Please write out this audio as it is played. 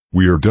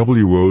We are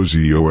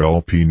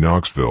WOZOLP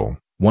Knoxville.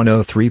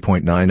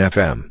 103.9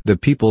 FM, the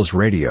People's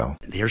Radio.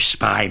 They're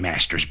spy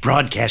masters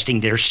broadcasting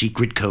their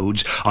secret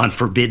codes on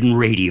forbidden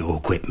radio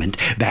equipment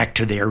back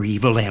to their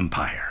evil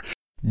empire.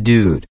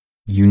 Dude,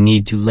 you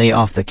need to lay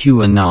off the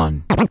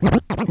QAnon.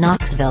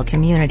 Knoxville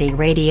Community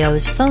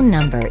Radio's phone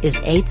number is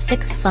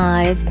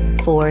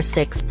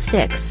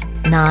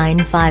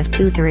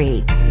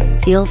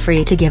 865-466-9523. Feel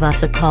free to give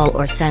us a call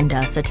or send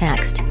us a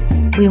text.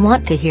 We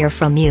want to hear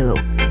from you.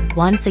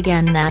 Once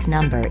again, that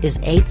number is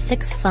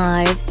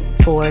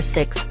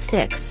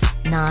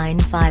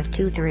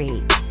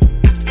 865-466-9523.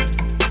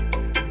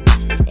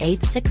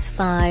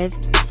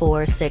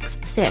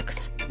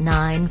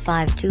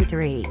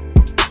 865-466-9523.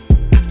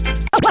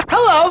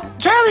 Hello,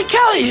 Charlie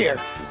Kelly here,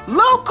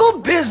 local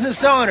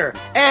business owner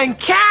and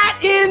cat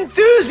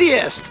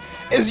enthusiast.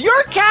 Is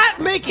your cat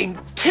making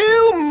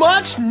too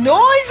much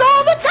noise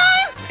all the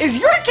time? Is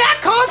your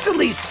cat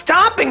constantly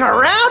stomping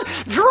around,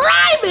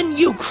 driving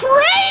you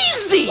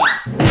crazy?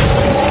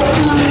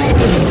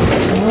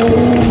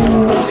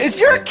 Is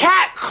your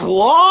cat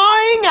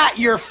clawing at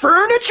your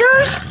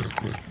furnitures?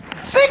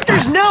 Think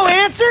there's no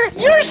answer?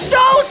 You're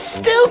so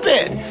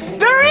stupid!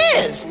 There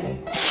is!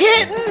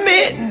 Kitten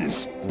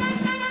mittens!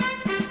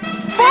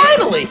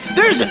 Finally,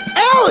 there's an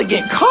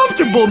elegant,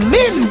 comfortable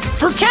mitten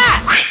for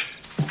cats!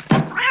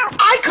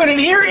 I couldn't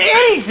hear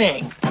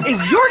anything!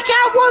 Is your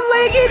cat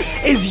one-legged?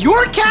 Is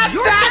your cat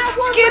fat,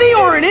 skinny,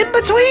 or an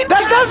in-between?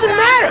 That doesn't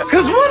matter,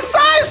 because one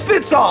size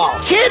fits all.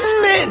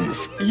 Kitten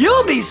mittens,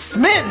 you'll be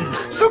smitten.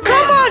 So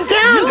come on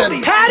down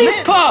to Patty's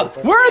Pub.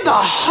 We're the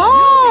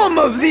home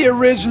of the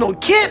original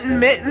kitten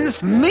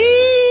mittens. Meow.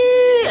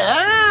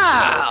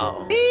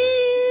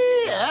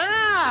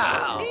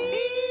 Meow.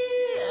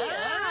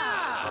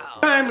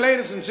 Time,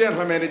 ladies and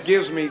gentlemen, it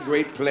gives me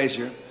great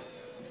pleasure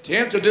to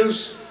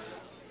introduce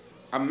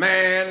a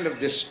man of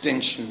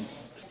distinction.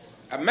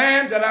 A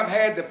man that I've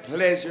had the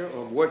pleasure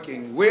of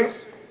working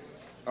with,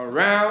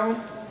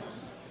 around,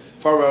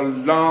 for a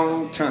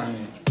long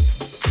time.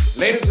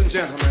 Ladies and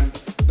gentlemen,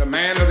 the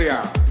man of the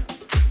hour.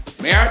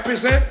 May I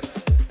present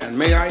and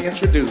may I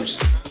introduce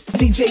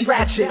DJ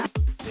Ratchet,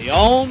 the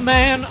old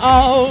man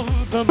of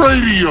the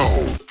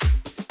Radio.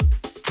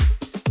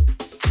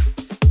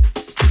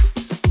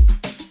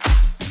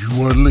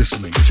 You are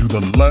listening to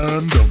the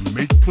Land of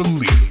Make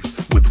Believe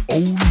with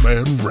Old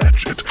Man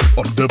Ratchet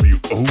on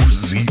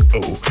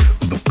WOZO,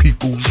 the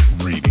People's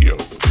Radio.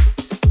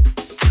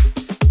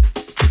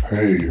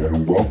 Hey,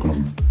 and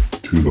welcome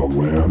to the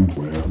land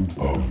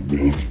of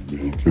Make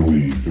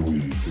Believe.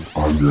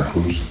 I'm your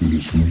host through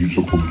this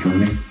musical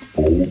journey,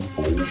 Old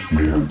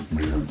Man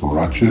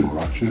Ratchet,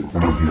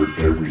 and I'm here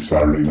every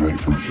Saturday night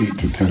from 8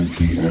 to 10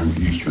 p.m.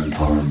 Eastern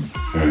Time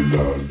and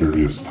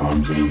various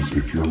time zones.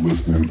 If you're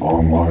listening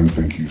online,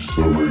 thank you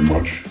so very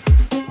much.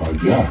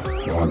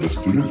 The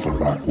students are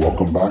back.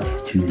 Welcome back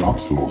to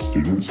Knoxville,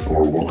 students,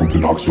 or welcome to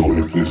Knoxville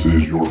if this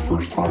is your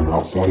first time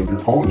outside of your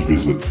college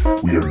visit.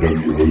 We are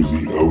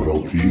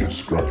WOZOLP, a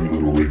scruffy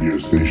little radio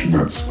station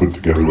that's put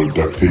together with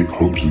duct tape,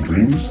 hopes, and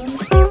dreams.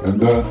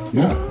 And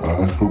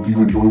I hope you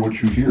enjoy what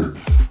you hear.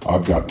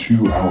 I've got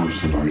 2 hours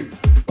tonight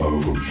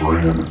of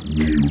brand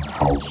new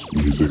house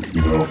music.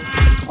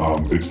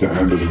 It's the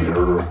end of an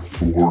era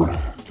for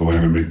the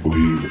Land of Make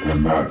Believe,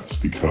 and that's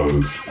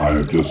because I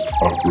have just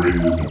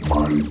upgraded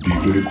my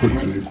DJ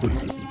equipment.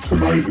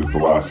 Tonight is the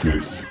last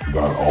mix that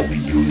I'll be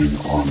doing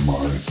on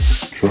my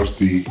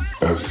trusty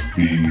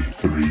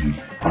SB3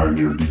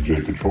 Pioneer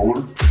DJ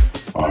controller.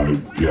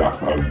 I've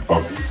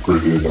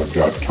upgraded. I've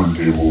got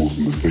turntables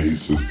and the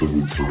phase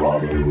system in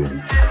Serato,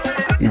 and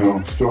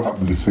still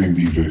have the same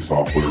DJ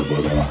software,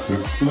 but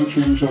it's going to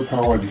change up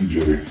how I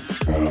DJ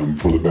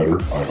for the better,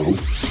 I hope.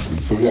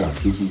 And so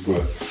this is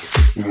the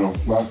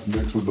last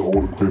mix with the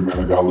old equipment.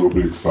 I got a little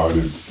bit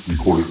excited,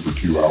 recorded for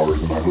 2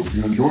 hours, and I hope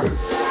you enjoy it.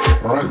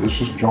 All right, let's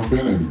just jump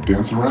in and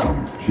dance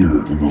around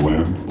here in the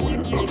land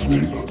of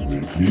Make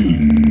Believe.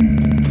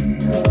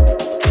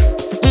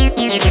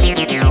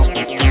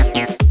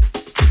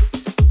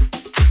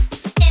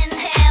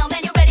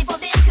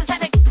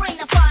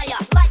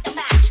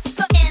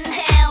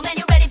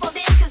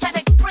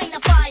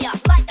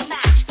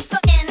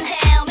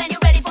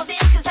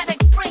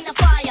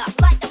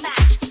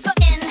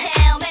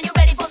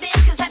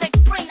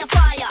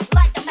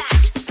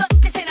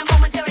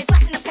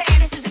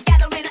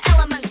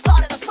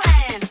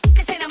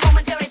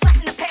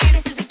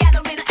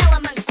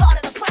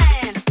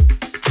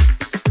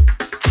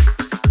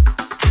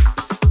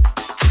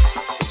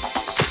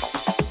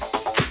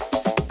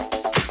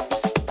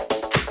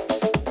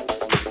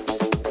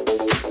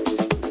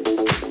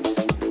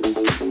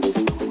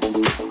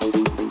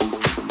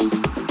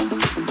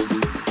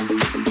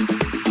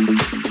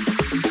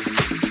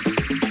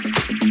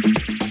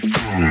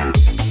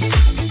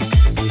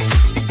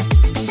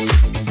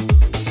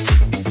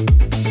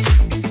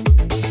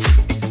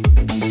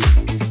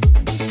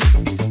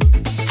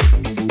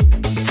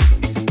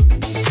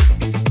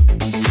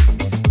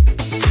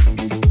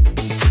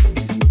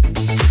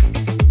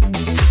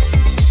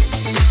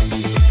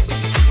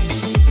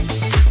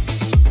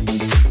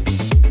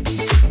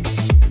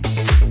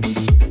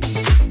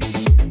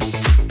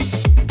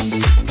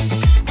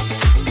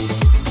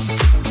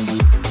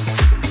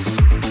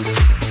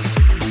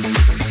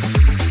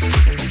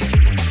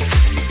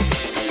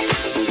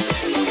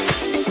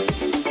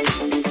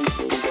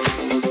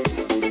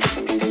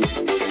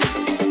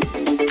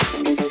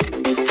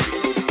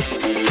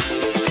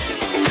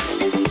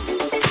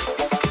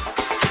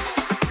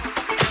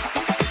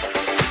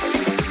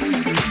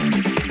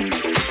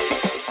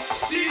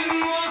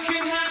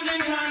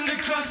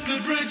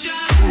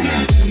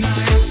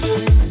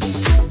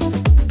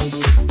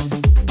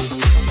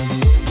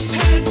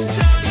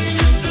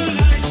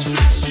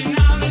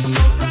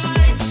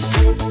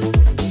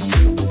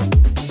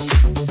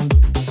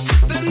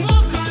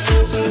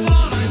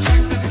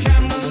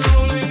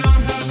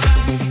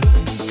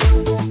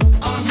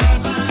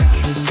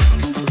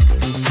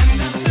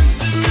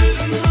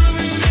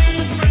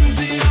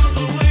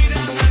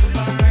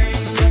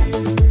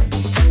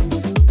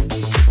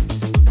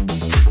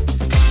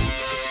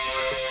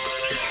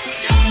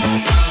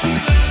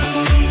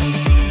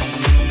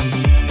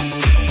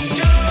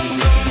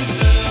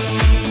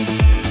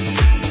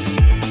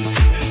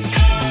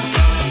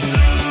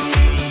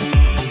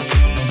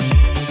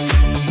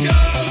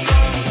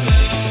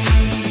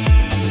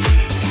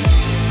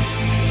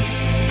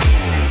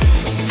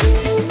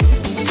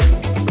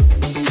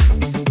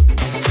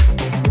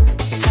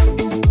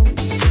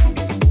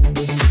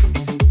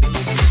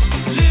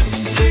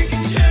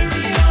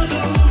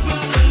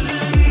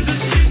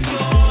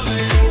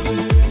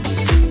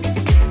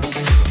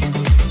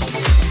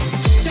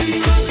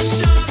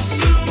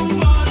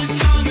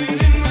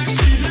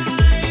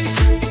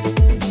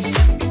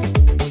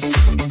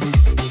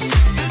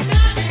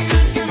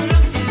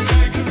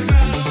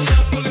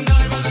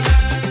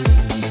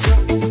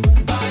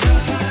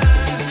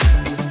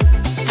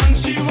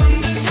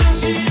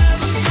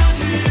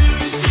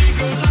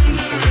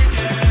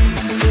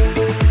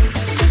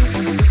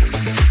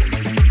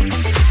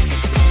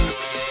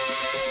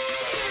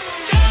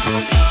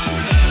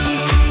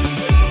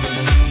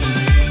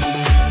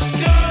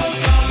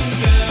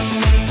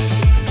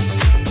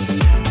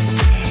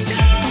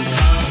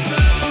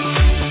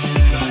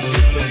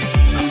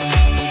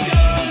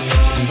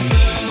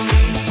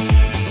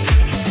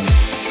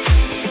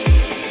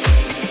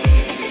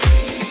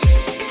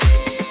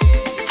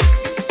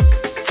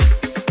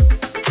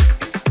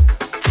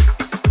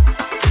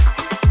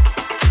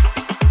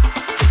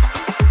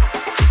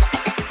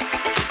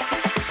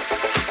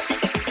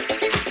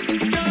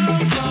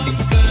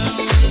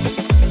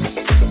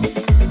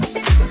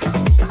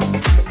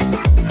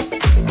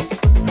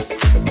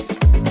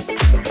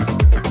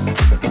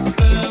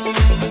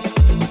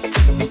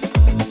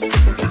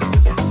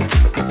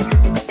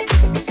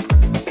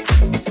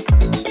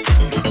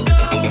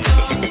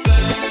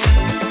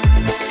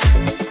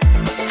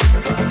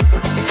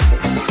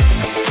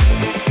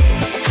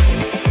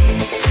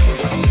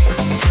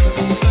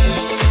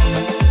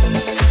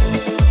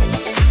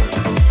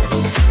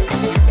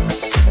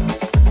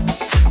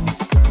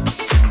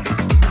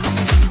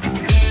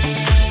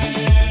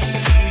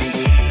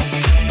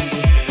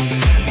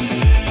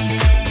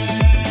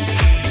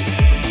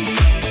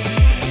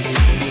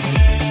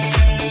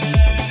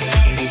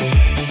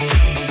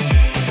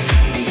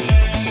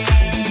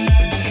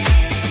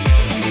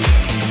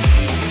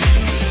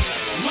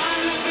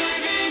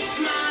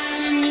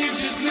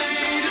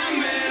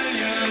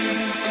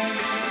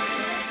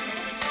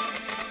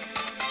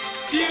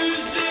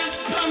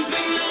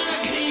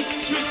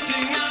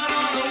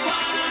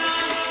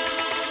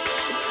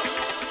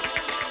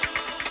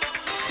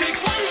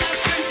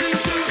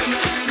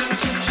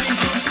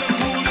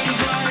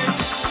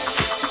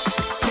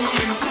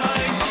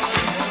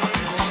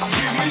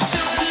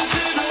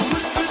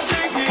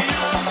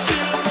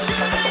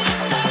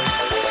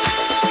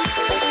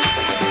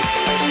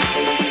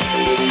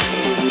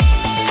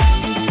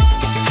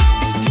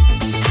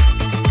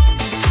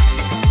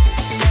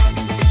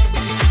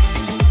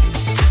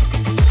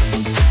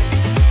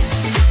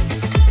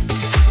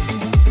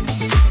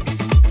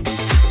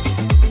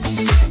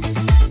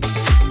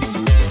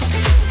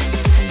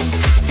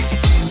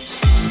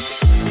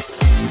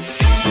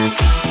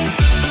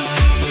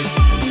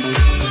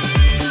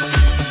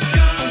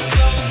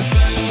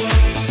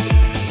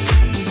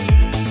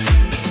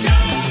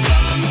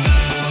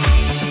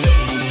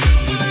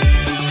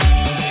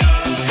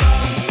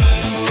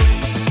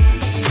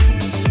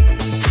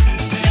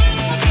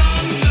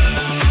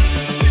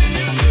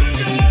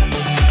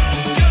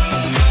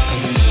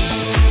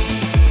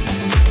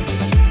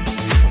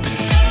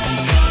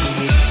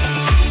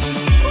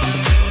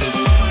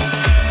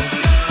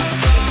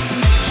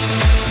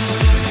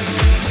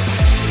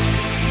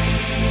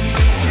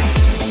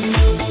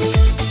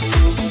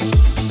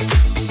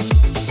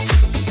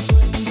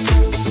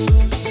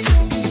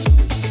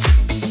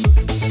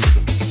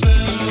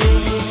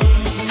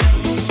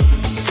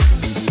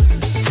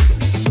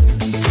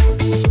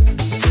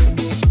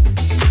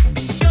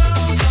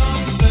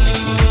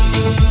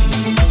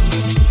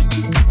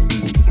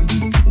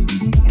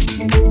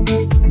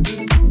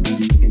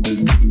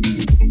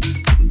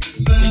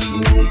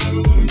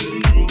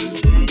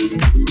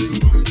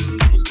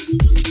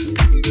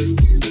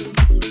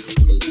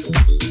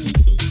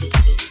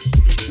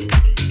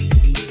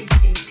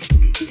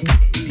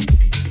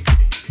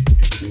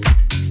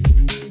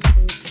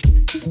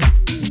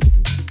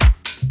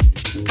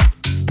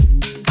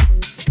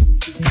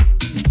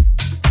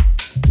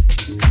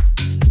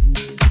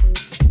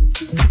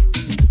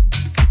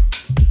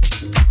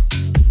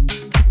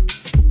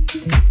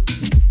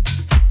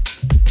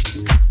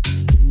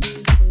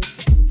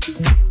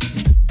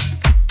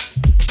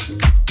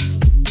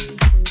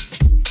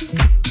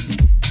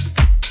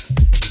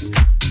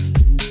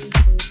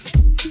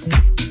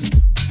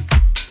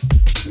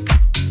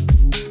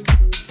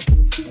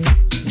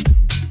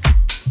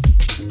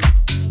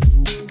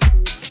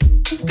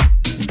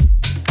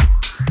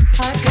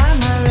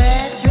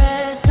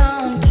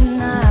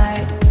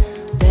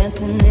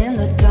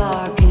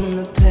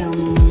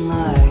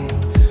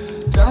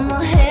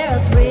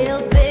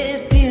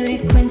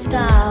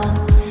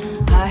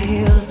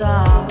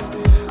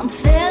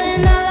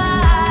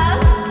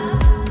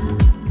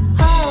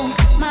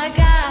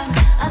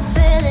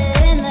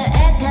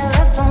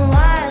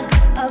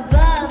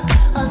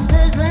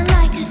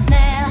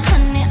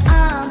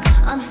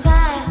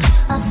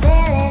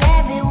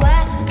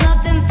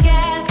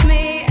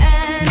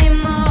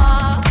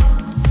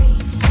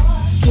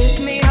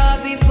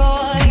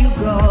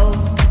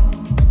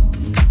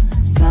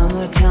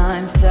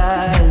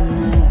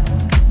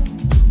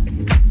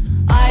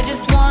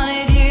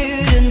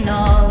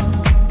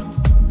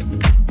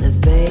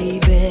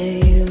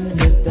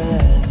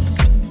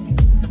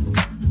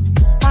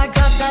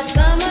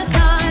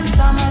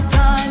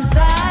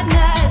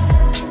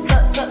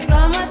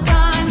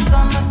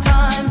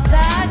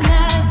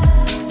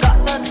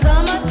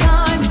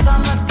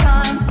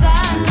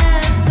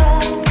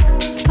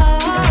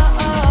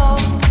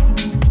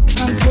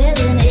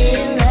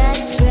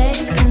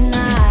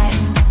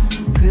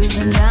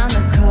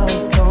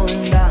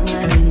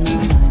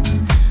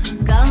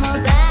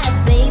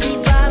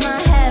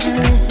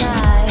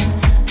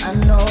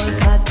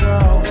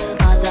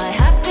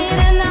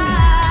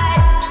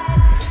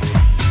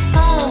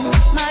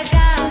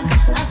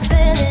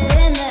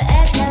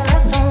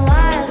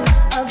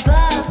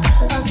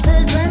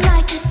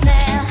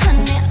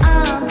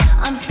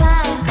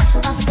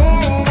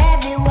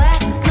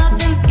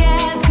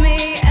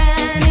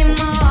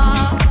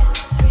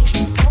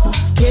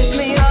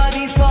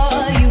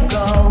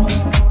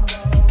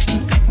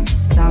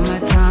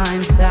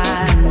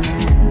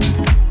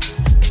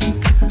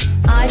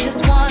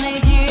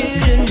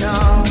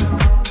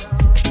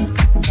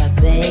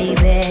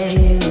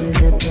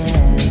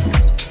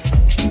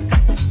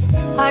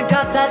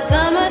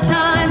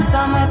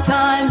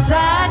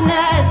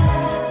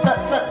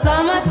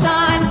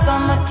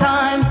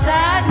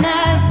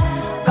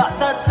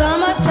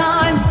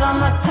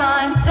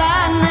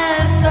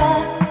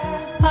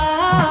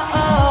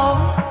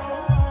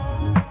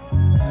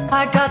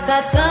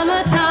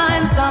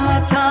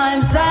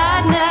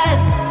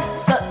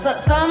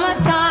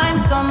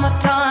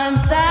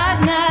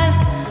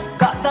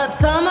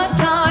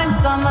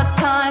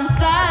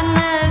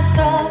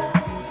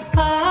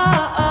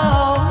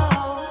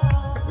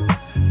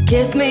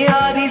 Kiss me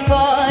hard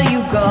before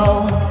you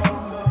go.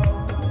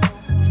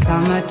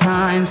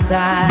 Summertime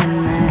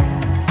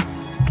sadness.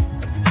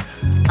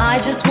 I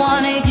just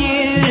wanted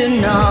you to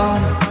know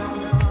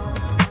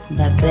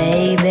that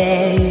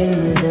baby,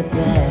 you're the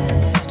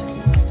best.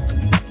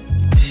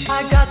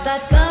 I got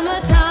that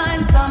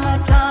summertime sadness.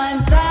 Summertime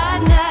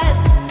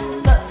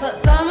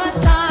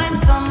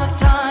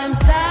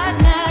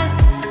sadness.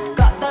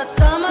 Got that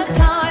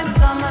summertime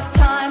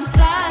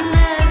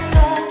sadness.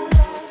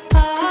 Oh.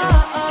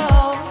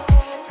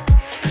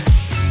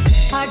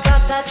 I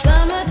got that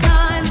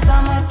summertime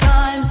sadness.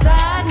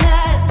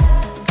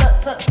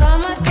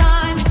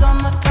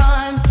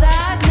 Summertime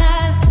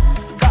sadness.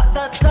 Got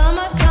that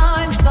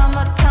summertime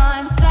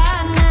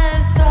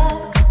sadness.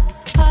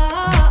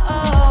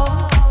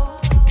 Oh.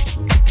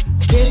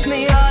 Kiss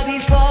me hard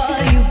before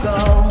you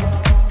go.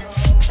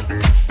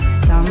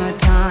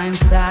 Summertime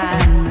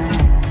sadness.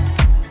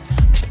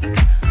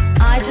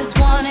 I just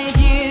wanted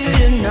you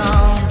to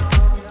know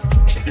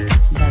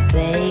that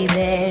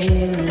baby,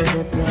 you're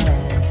the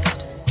best.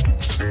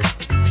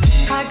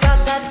 I got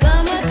that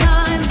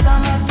summertime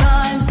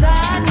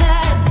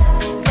sadness.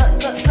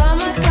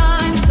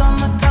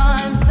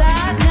 Summertime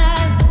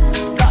sadness.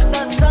 Got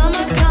that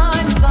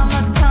summertime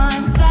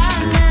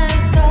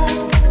sadness.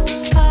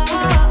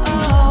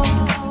 Oh.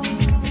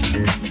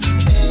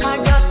 I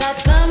got that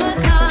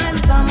summertime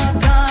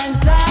sadness.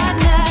 Summertime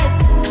sadness.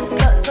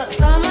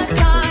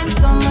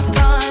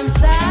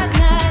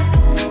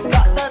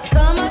 Got that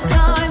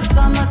summertime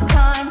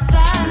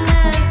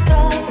sadness.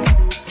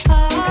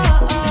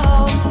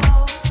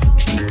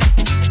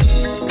 Oh.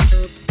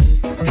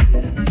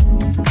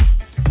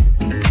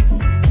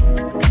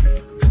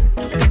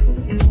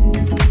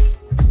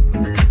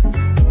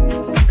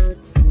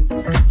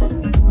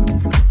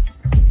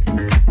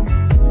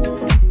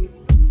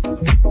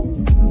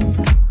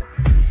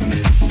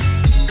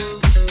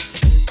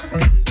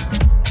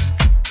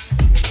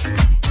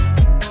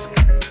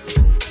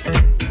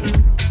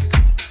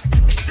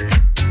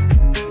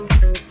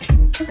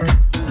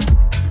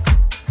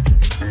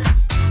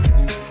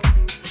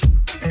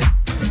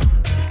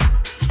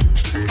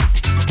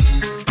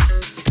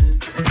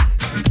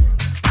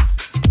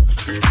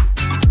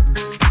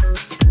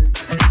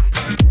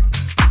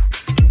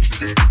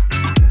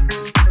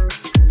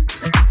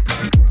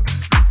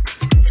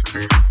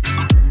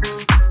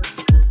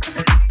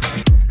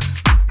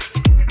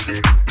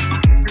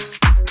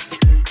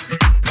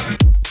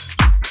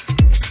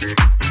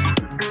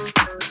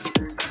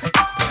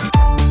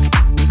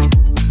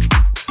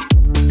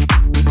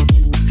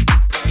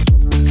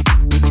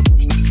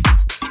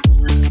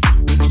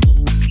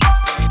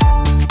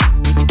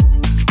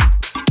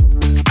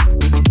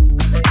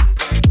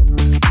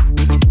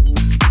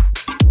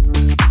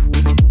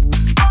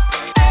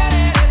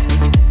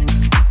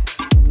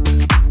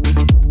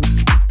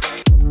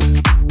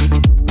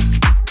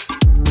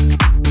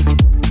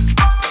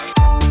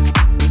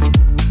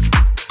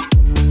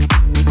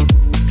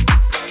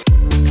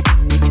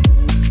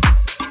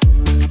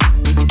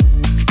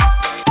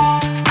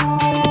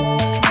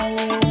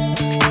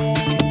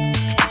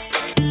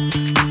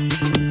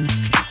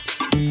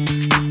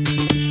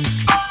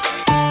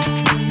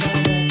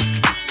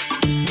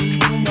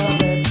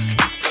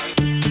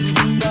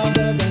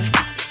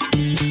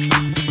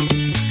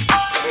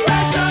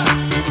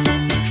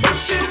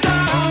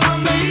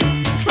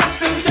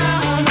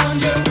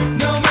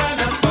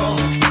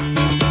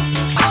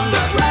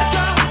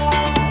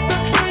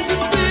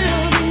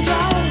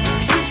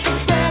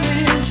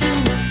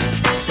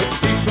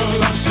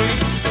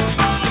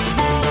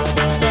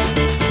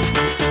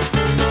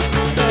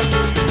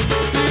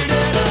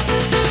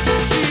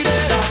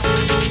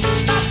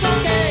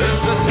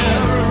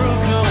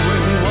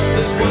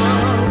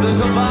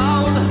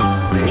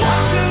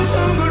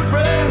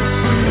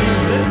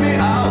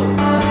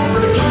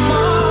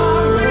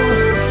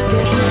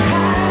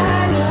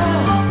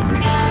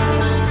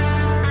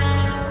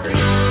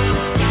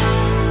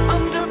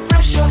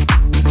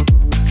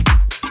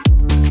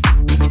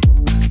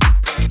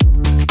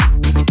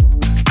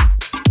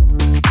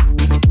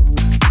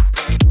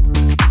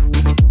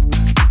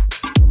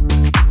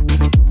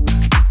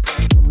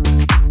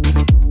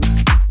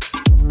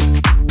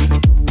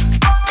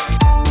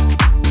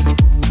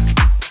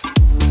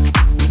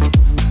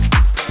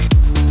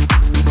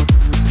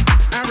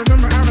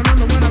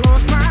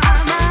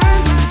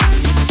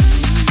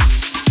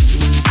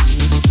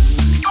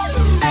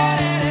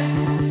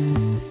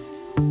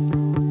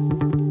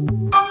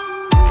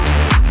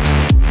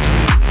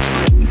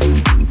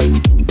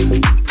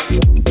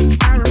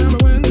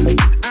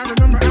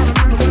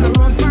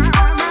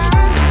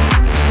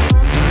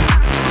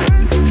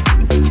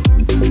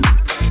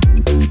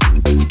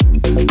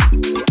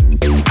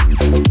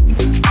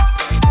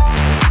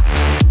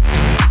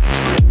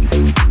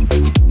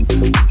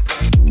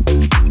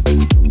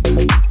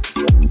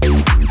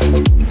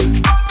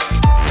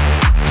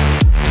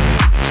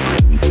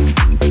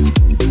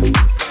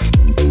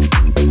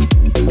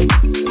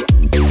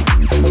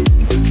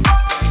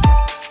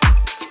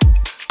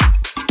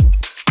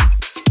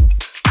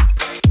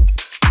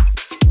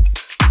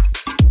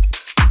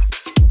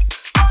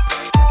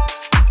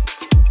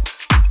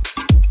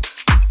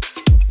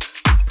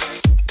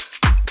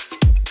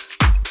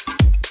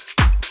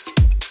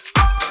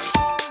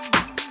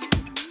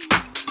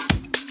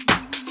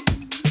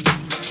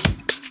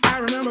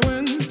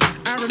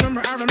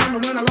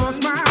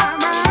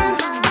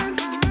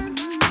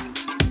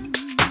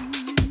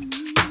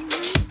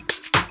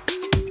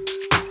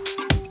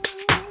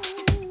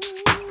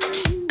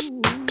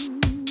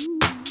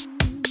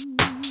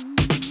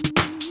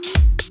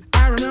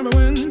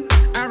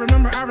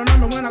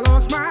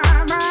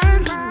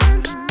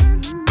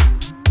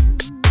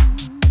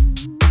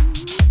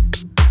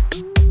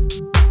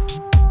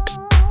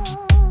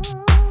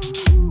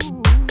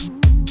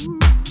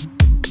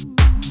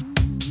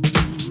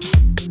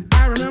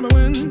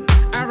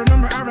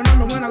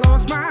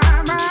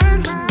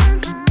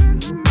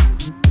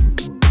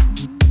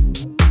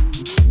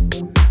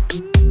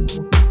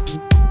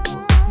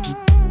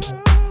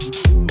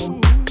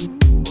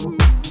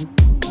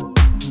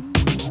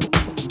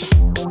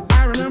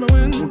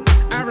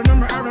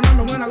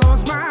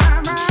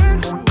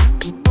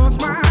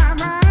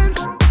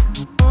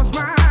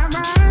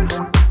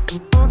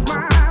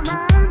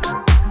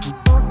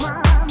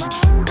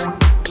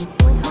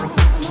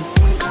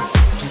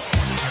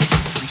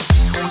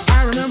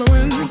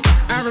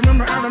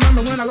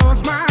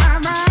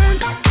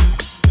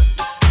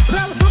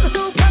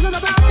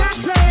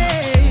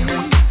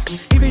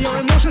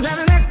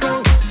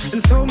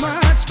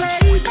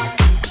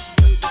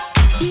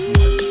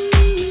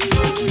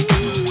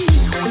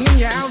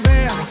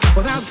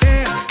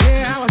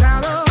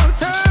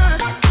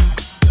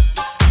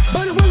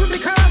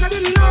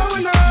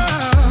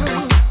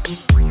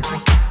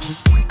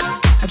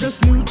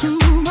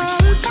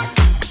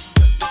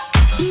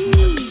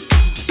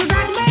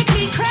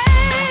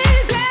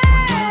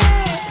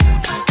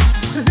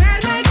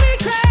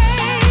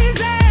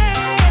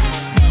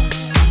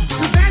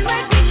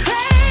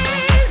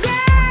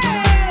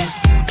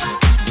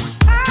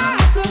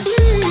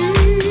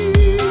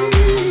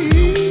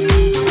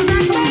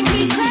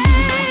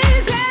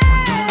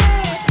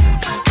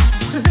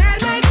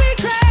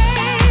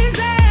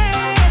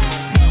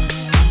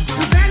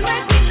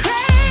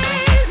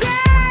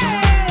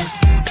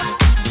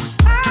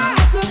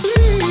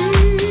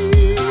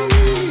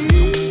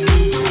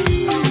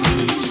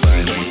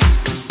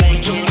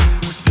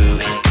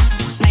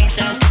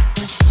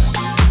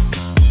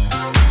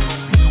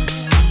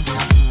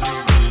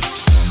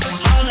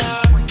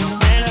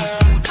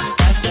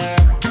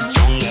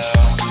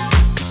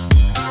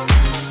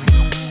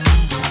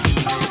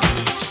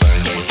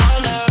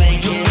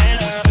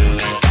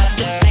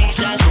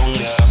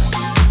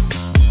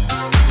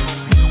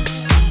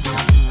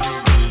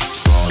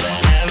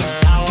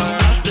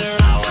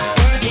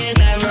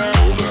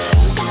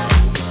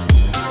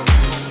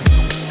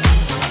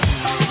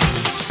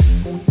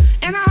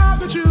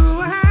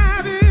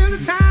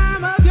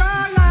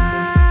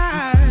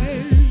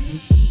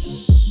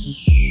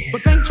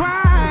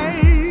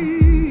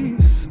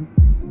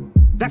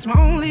 That's my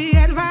only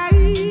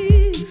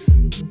advice.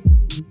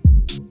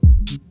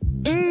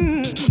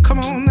 Come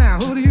on now,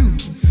 who do you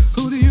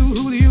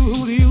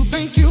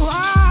think you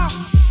are?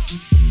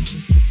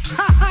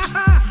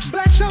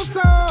 Bless your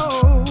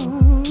soul.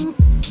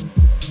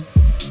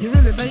 You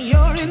really think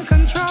you're in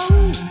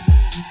control?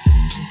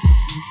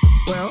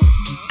 Well,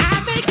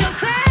 I think you're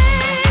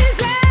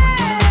crazy.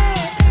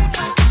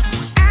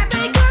 I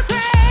think you're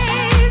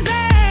crazy.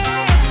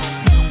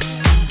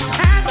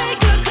 I think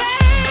you're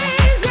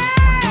crazy.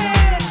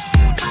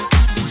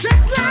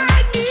 Just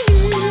like me.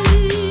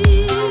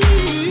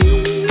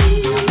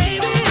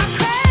 Maybe I'm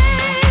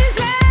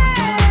crazy.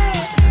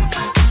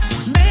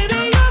 Maybe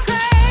you're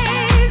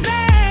crazy.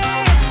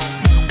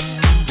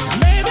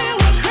 Maybe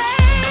we're crazy.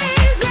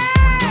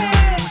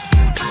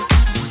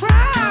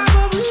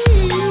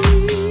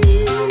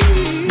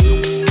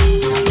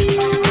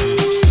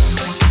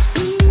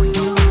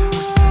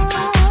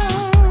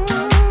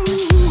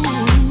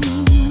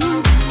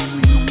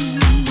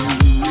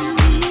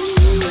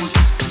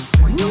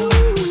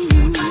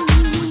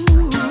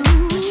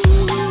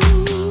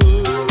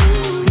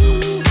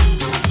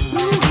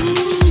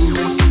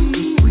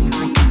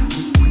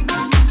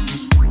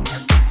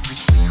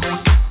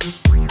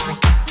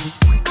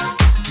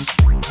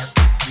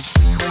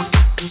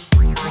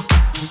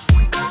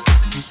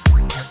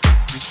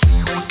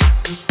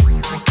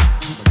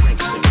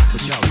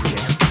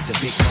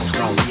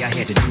 I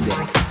had to do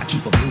that. I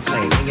keep a blue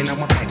flame hanging out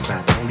my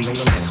backside, only on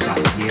the left side.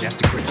 Yeah, that's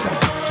the crit side.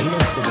 Ain't no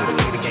other way to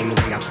play the game the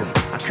way I play.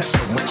 I cut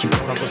so much you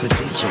thought I was a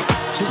DJ.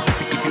 2,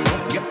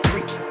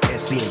 3,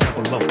 SC and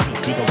double O, P,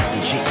 D,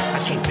 G. I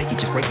can't fake it,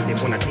 just break it. Then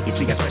when I take it,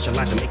 see, I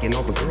specialize in making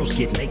all the girls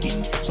get naked.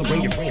 So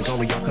bring your friends,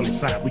 all of y'all come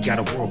inside. We got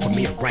a world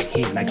premiere right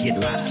here, and I get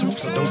lost.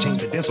 So don't change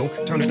the diesel,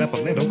 turn it up a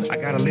little. I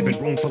got a living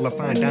room full of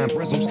fine dime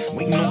bristles,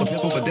 waiting on the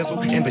pistol, the diesel,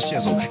 and the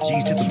shizzle.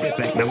 G's to the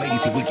bisac. Now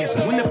ladies, see we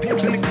guessing. When the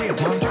pimp's in the crib,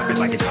 drop it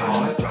like it's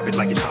hard. Drop it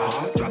like it's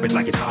hard. Drop it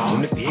like it's hard.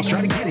 When the pigs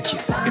try to get at you,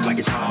 park it like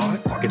it's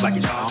hard. Park it like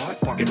it's hard.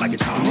 Park it like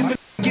it's hard.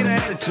 Get an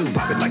attitude,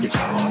 pop it like it's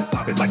hard,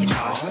 pop it like it's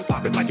hard,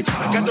 pop it like it's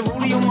hard. I got the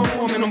rollie on my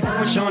arm and I'm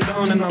pouring Sean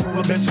Don and I roll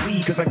up that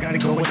sweet cause I got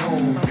it going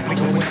on, got it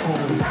going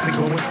on, got it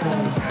going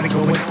on, got it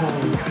going on.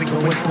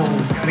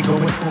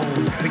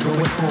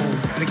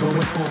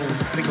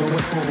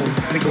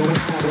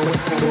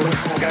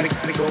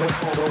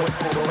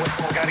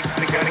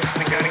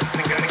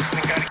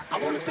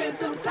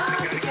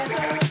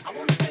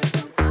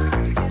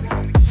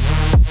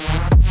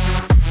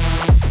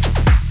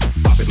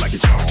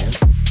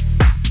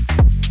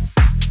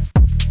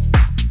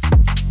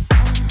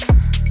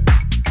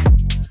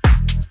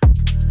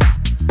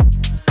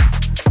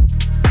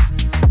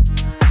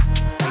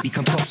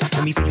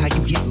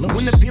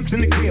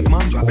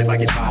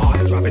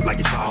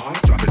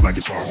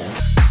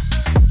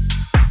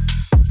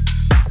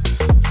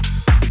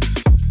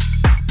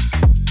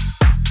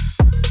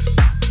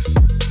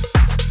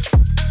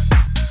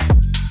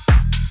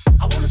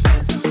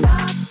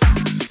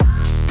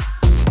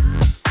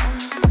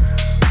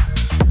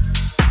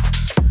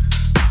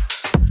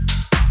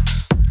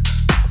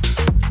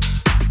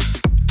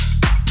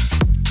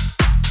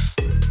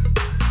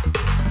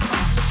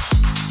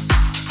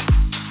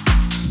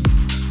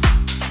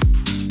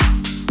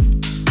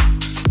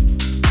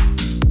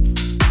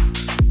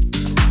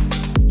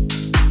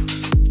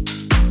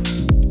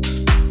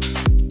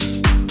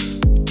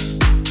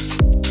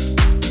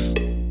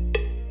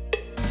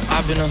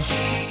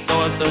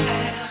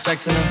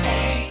 Sex in her.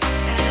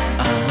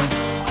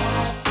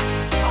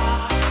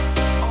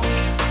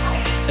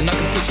 And I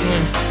can put you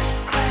in.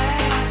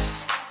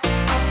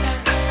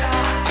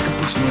 I can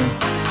put you in.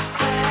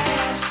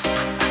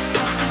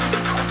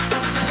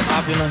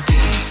 Hop in her,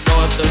 throw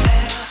up the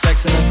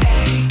sex in her.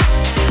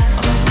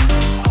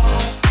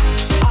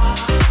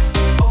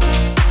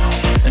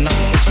 And I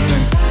can put you in.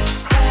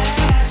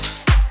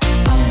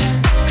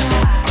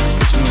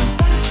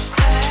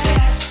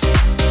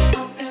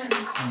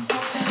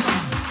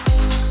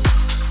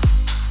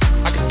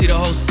 See the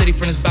whole city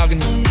from this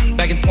balcony.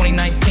 Back in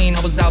 2019,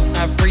 I was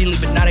outside freely,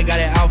 but now they got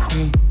it out for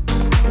me.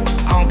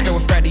 I don't care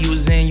what frat you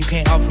was in, you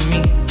can't out for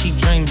me. Keep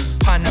dreaming.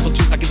 Pineapple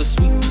juice, I give a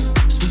sweet,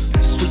 sweet,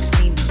 sweet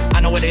seed. I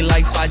know what they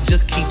like, so I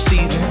just keep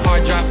cheesing.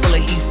 Hard drive full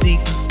of heat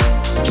seeking.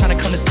 Tryna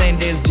come the same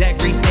day as Jack,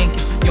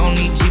 rethinking. You don't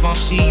need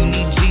Givenchy, you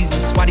need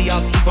Jesus. Why do y'all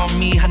sleep on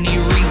me? I need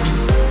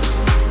reasons.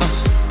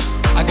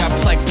 I got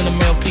Plex in the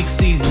mail peak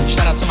season.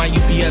 Shout out to my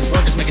UPS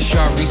workers, making sure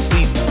I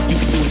receive. You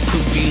can do it too,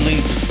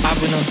 believe. I've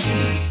been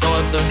throw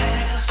up the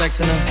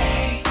sex in her.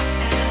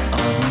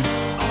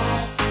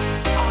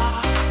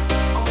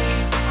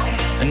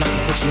 And I can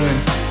put you in.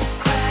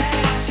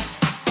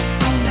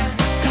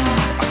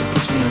 I can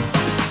put you in.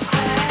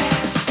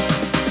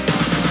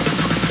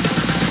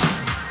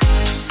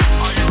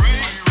 Are you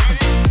ready?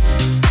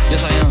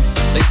 Yes, I am.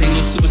 They say you a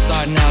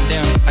superstar now,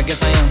 damn. I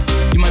guess I am.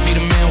 You might be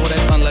the man, well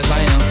that's unless I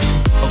am.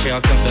 Okay,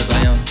 I'll confess I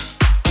am.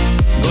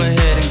 Go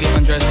ahead and get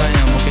undressed, I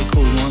am. Okay,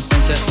 cool, you want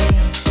sunset?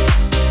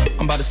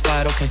 I'm about to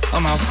slide, okay,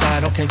 I'm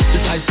outside, okay.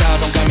 This lifestyle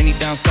don't got many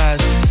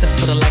downsides. Except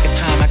for the lack of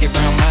time I get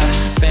around my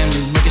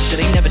family, making sure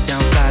they never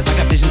downsize. I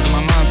got visions of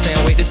my mom saying,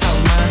 wait, this house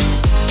mine.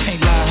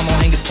 Can't lie, I'm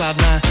on Angus Cloud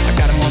 9. I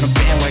got him on the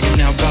bandwagon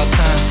now, about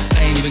time.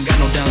 I ain't even got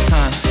no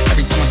downtime.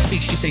 Every time I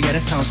speak, she say, yeah,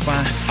 that sounds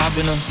fine. I've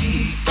been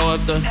throw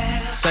up the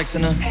sex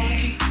in her.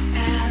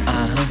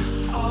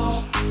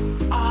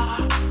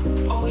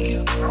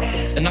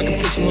 And I can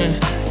put you in.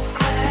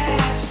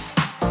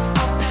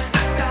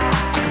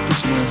 I can put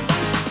you in.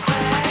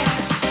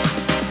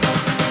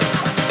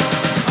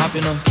 Hop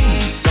in her,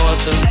 throw up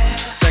the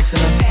sex in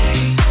her.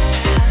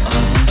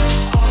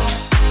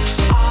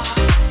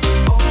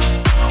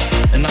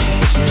 And I can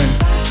put you in.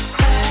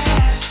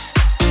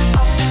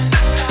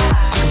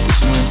 I can put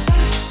you in.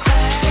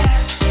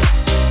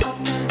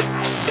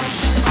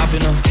 Hop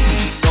in her,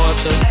 throw up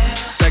the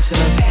sex in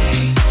her.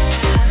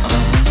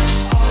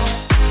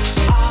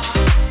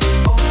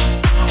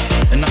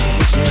 And I can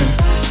put you in.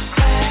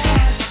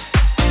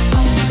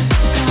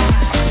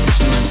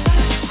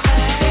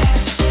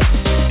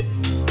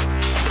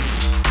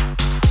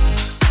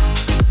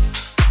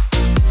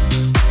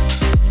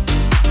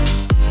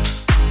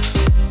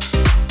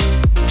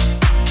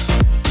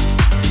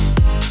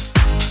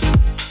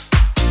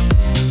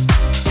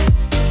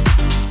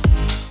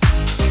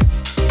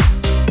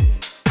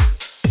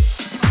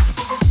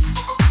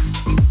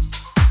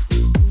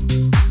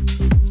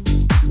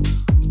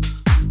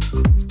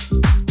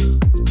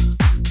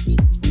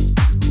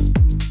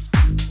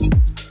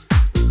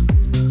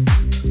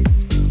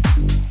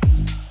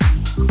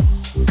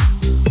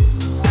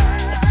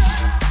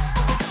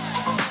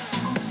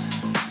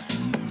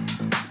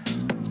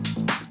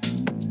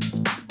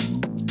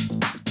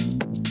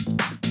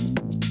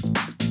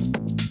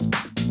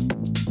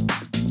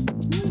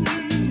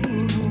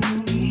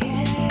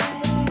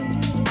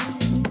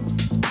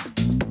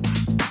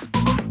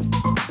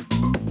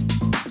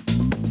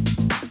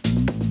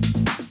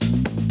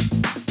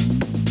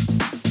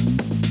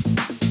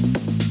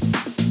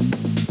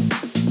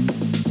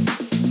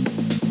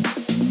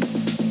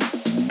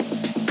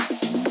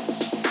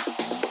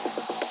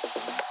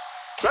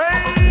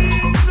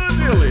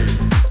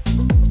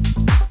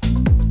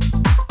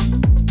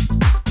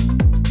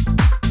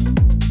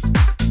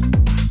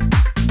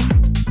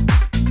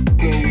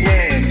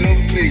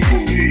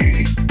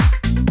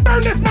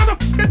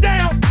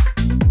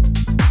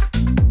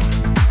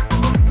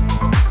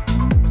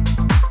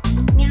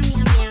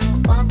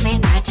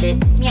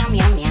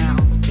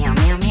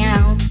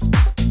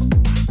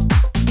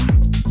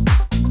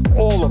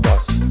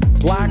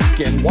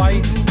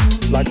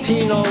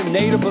 Latino,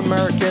 Native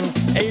American,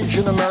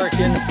 Asian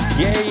American,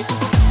 gay.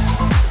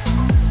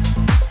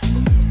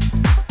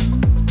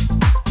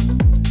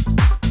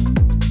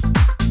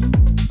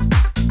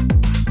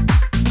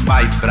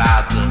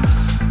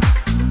 Vibradas.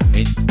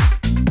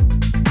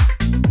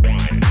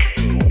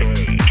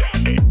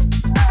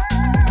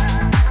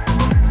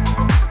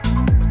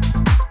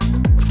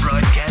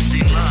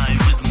 Broadcasting live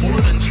with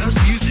more than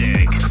just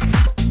music.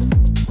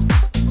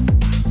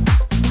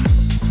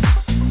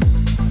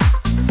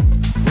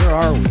 Where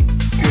are we?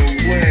 The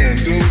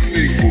land of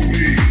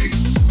make-believe.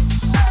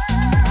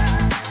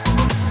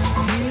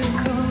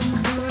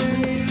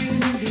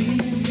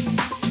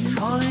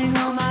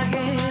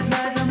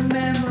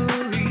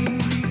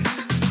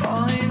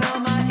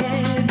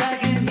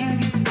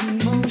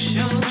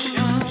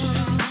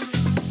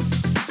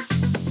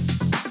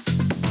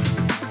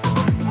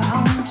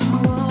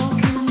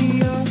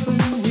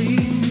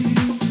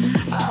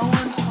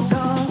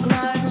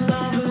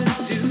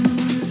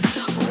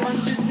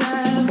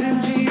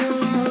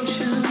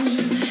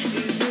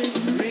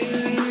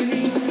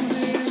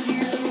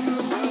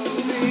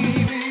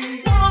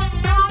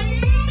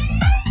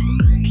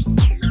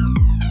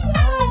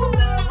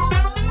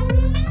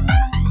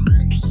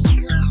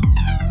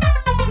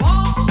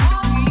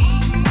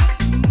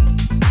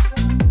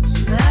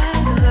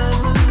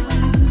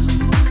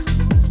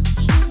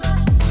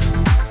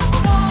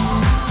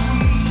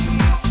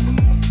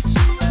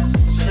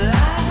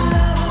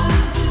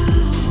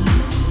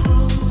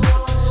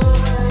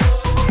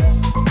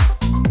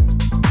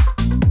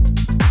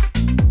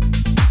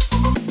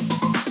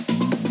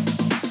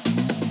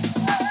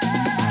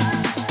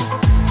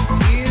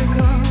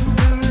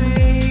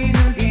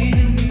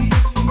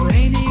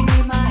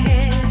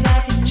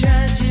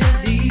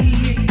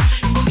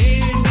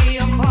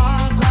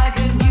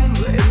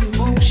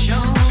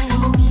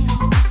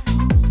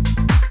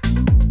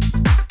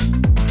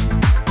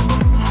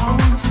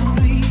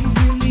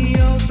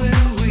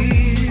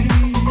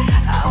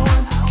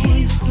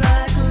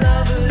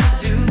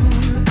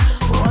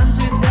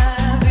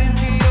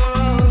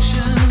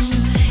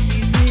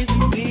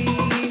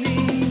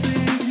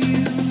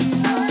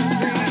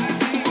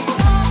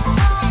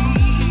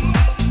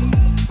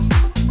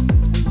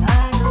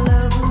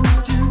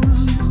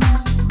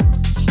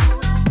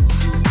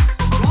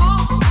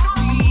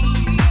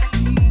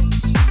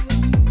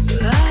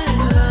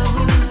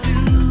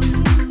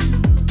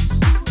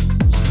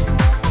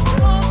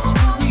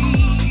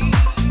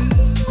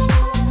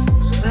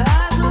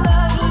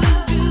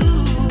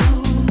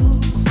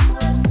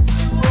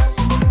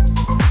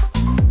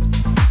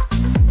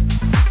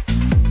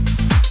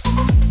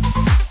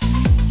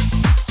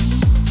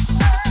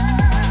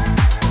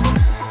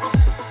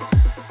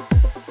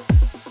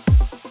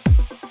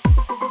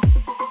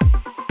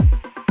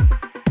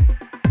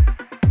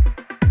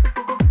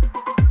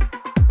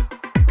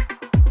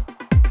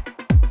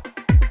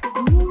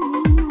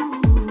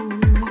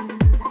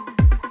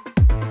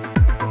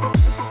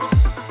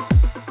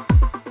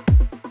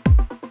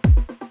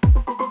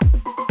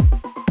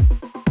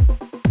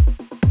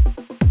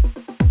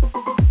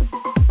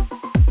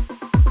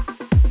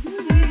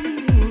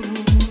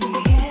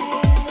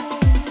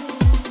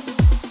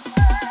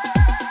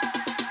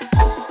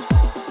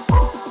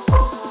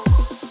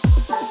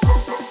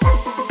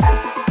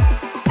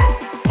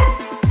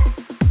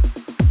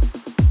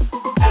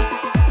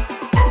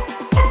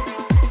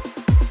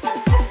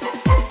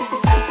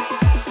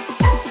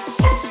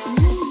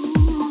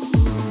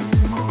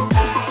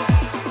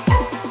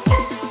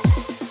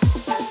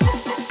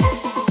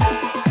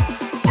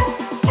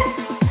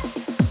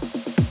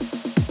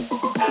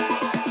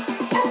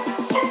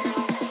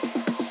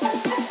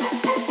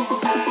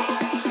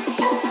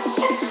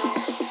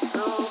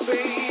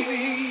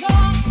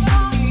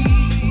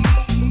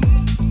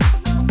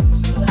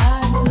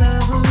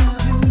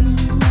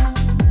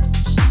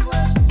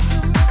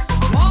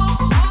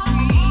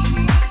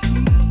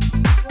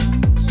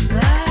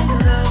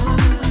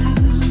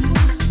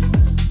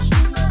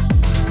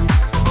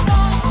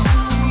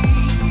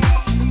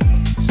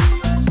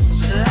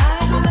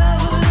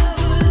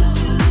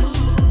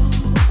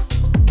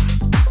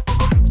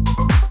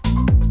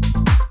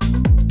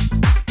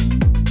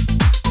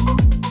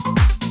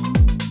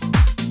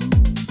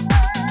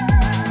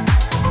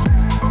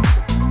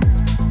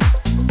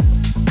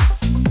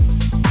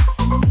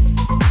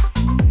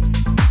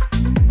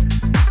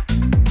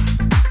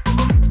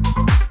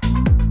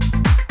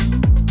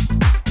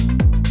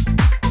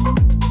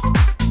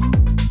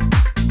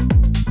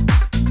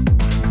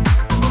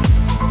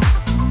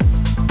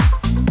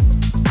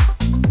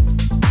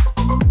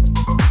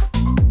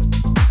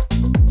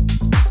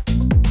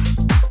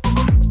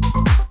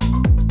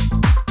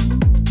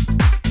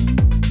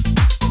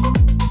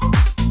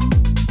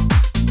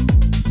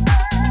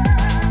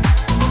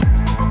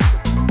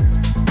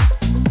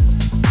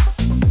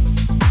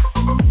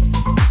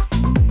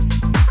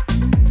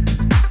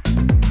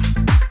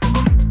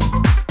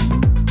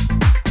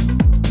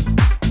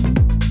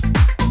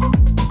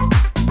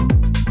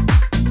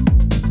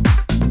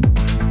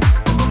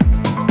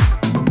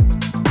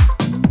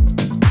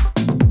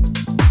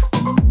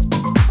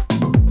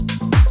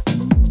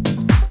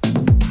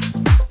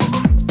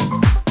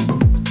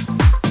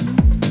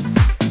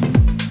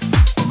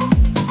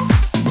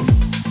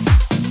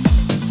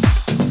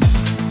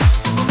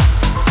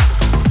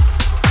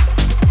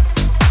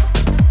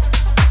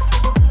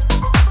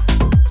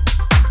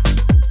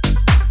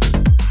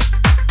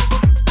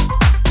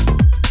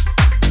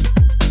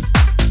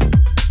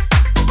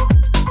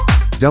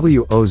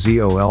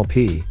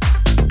 WOZOLP,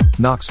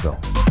 Knoxville.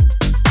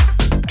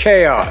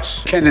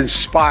 Chaos can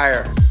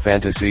inspire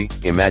fantasy,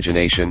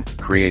 imagination,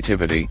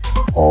 creativity.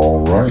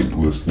 All right,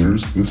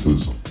 listeners, this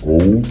is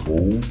Old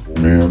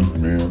Man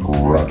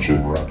Ratchet.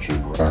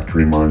 To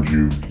remind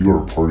you, you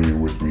are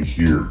partying with me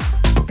here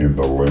in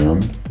the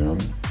land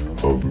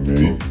of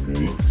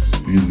make-believe.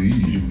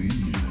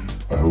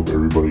 I hope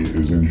everybody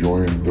is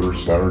enjoying their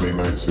Saturday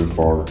night so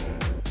far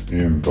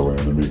in the land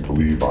of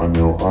make-believe. I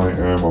know I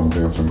am. I'm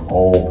dancing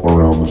all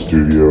around the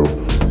studio,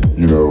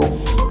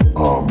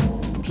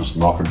 just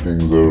knocking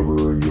things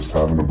over and just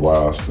having a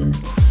blast, and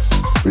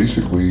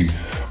basically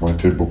my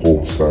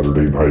typical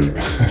Saturday night,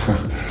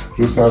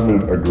 just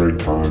having a great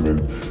time. And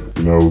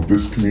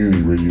this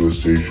community radio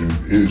station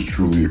is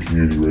truly a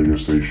community radio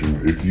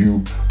station. If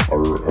you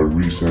are a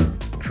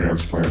recent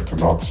transplant to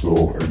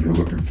Knoxville and you're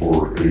looking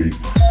for a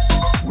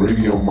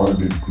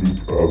radio-minded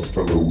group of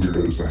fellow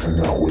weirdos to hang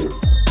out with,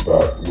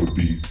 that would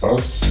be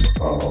us.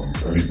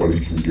 Anybody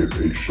can get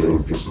a show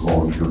just as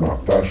long as you're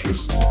not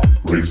fascist,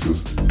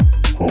 racist,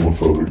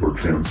 homophobic, or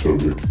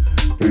transphobic.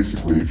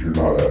 Basically, if you're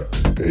not a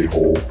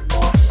hole,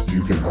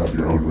 you can have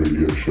your own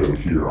radio show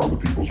here on the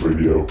People's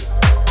Radio.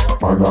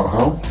 Find out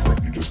how?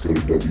 You just go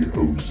to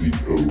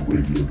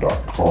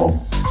WOZOradio.com,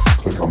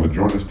 click on the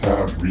Join Us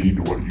tab, read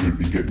what you would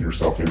be getting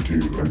yourself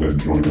into, and then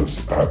join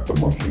us at the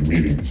monthly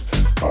meetings.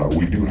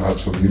 We do have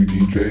some new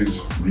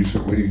DJs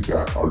recently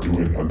that are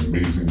doing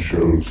amazing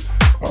shows.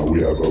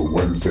 We have a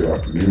Wednesday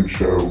afternoon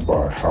show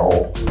by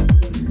Hal,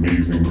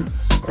 amazing,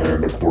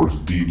 and of course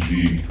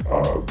DJ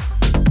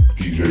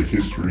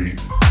History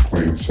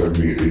playing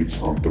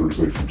 78s on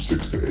Thursday from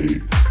 6 to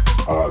 8.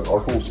 Our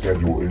whole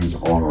schedule is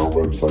on our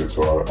website,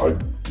 so I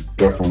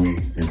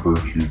definitely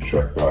encourage you to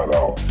check that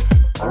out.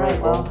 Alright,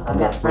 well, I've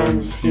got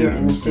friends here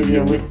in the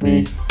studio with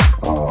me.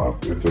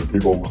 It's a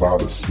big old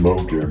cloud of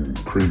smoke and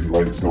crazy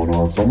lights going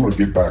on, so I'm going to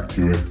get back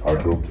to it. I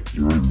hope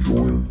you're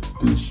enjoying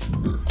this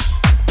mix.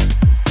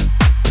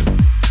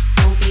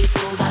 Don't be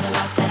fooled by the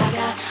rocks that I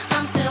got.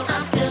 I'm still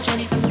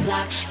Jenny from the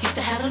block. Used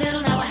to have a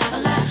little, now I have a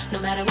lot. No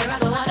matter where I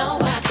go, I know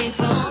where I came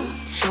from.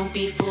 Don't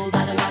be fooled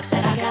by the rocks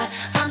that I got.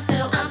 I'm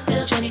still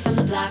Jenny from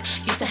the block.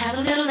 Used to have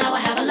a little, now I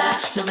have a lot.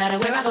 No matter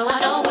where I go, I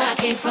know where I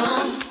came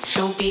from.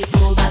 Don't be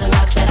fooled by the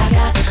rocks that I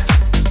got.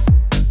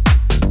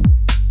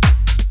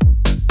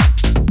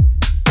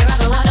 Where I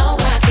go, I know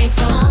where I came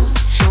from.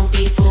 Don't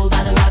be fooled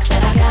by the rocks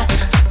that I got.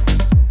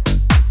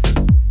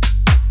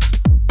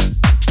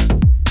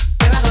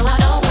 Where I go, I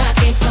know where I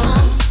came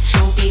from.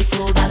 Don't be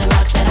fooled by the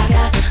rocks that I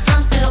got.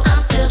 I'm still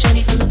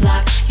Jenny from the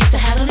block. Used to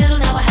have a little,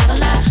 now I have a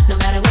lot. No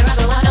matter where I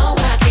go, I know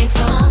where I came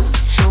from.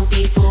 Don't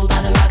be fooled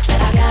by the rocks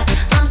that I got.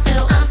 I'm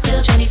still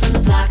Jenny from the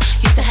block.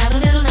 Used to have a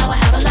little, now I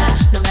have a lot.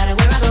 No matter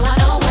where I go, I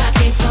know where I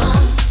came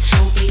from.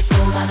 Don't be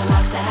fooled by the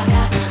rocks that I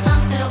got.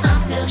 I'm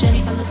still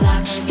Jenny from the block.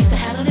 Used to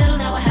have a little,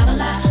 now I have a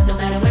lot. No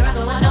matter where I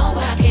go, I know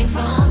where I came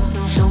from.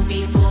 Don't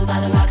be fooled by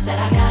the rocks that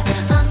I got.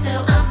 I'm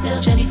still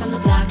Jenny from the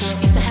block.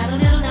 Used to have a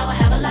little, now I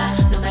have a lot.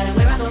 No matter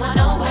where I go, I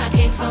know where I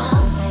came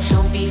from.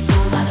 Don't be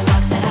fooled by the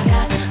rocks that I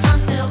got. I'm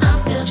still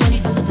Jenny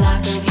from the block.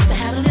 Used to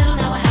have a little,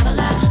 now I have a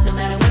lot. No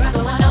matter where I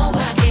go, I know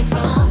where I came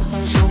from.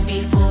 Don't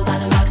be fooled by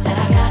the rocks that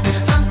I got.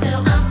 I'm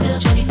still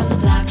Jenny from the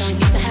block.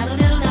 Used to have a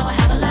little, now I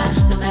have a lot.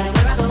 No matter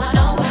where I go, I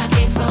know where I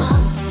came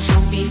from.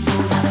 Don't be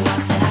fooled by the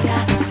rocks that I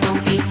got.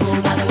 Don't be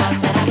fooled by the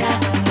rocks that I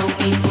got. Don't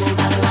be fooled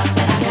by the rocks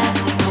that I got.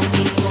 Don't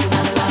be fooled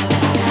by the rocks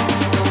that I got.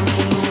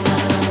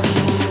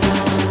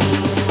 Don't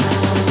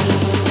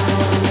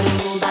be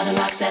fooled by the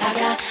rocks that I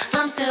got.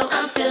 I'm still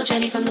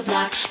Jenny from the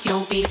block.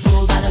 Don't be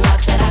fooled by the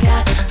rocks that I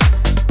got.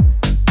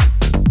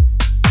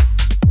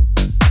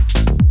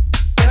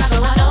 Where I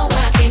go, I know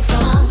where I came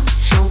from.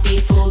 Don't be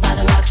fooled by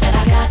the rocks that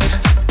I got.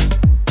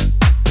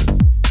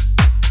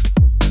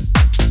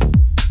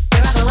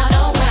 Where I go, I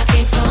know where I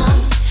came from.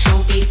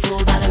 Don't be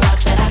fooled by the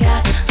rocks that I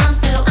got. I'm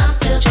still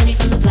Jenny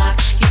from the block.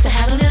 Used to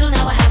have a little,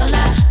 now I have a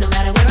lot. No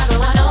matter where I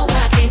go, I know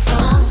where I came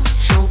from.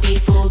 Don't be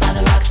fooled by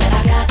the rocks that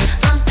I got.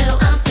 I'm still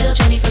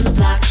Jenny from the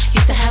block.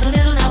 Used to have a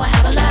little, now I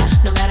have a lot.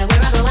 No matter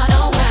where I go, I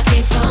know where I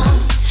came from.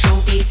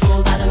 Don't be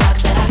fooled by the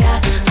rocks that I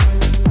got.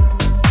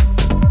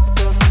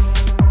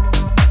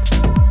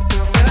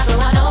 Where I go,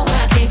 I know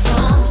where I came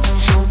from.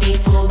 Don't be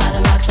fooled by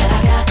the rocks that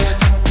I got.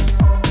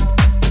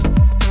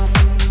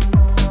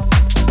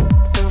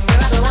 Where I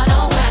go, I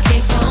know where I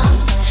came from.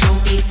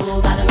 Don't be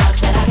fooled by the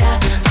rocks that I got.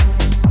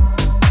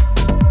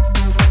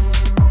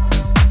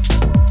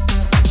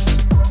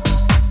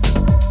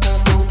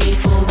 Don't be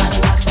fooled by the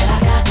rocks that I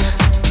got.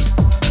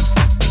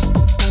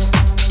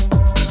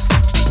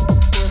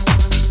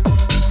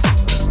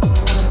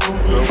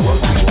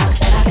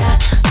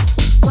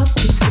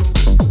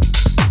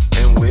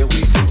 And where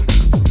we do.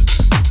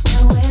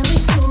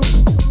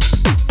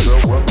 Girl,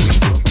 what we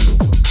do.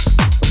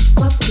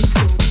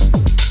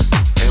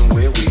 And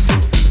where we do.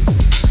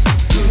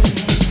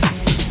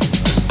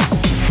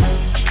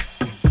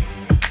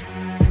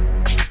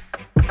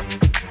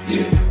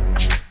 Yeah.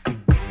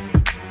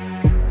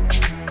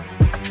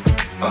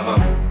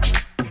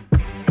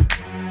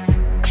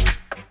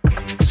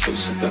 So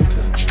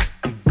seductive.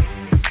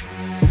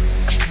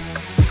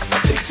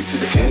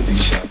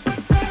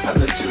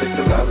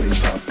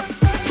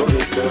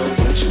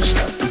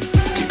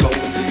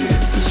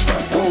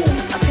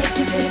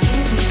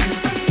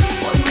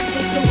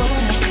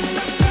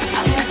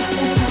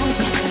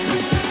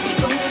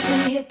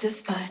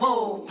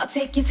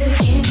 take you to the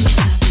candy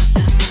shop.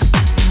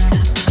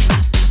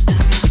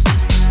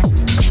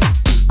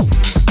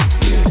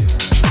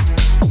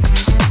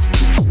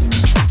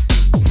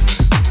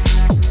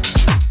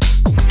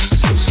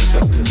 So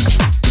seductive.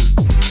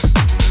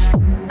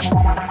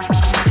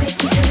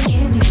 Take you to the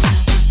candy shop.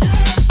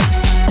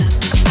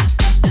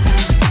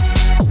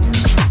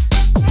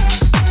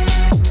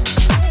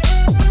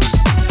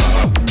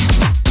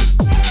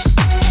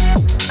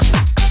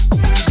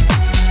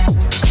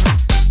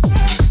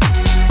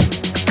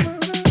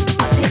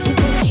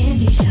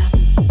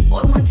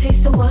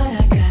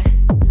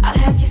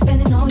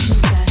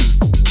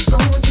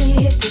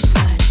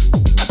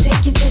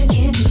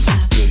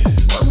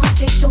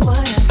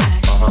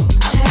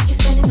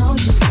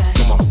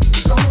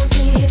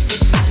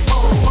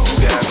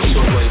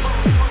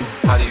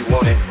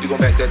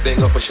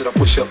 Should I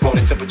push up on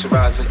it? Temperature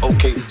rising,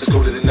 okay, let's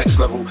go to the next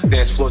level.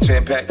 Dance floor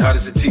jam packed, hot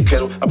as a tea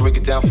kettle. I break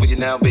it down for you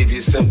now, baby,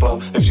 it's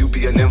simple. If you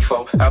be an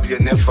info, I'll be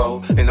an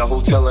info. In the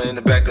hotel or in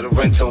the back of the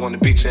rental, on the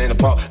beach or in the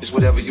park, it's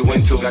whatever you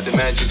into. Got the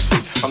magic stick,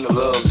 I'm the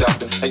love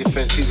doctor. How your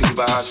fans teasing you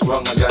by how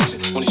sprung, I got you.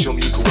 Wanna show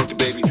me you can work it,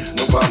 baby?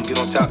 No problem, get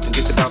on top and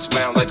get the bounce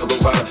around like a low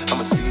rider.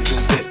 I'm a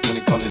seasoned vet when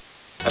it comes to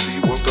after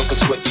you work up a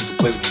sweat, you can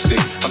play with the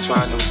stick. I'm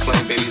trying to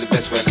explain, baby, the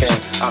best way I can.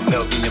 I'm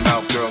melting in your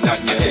mouth, girl, not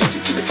in your hand. Take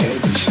you to the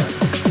candy shop.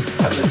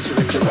 I let you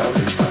lick your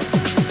lollipop.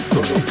 Go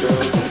ahead, girl,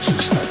 don't you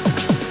stop.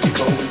 Keep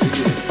going till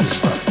you hit the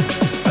spot.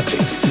 I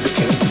take you to the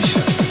candy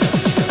shop.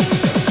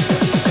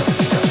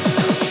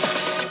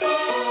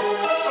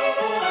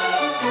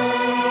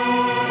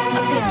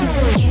 I'll take you to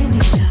the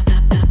candy shop.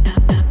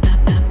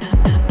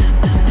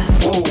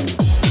 Whoa.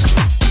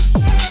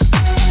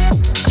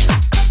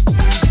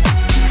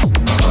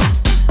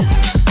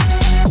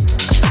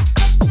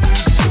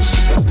 So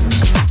seductive.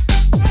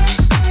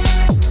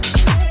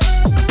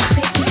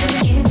 Take you to the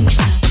candy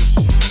shop.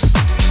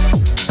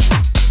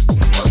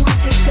 One more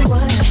taste of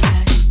what I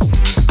got.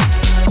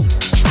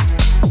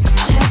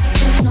 I'll have to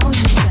spend all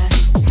you got.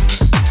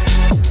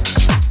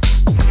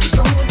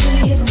 Go until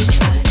you hit the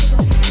spot.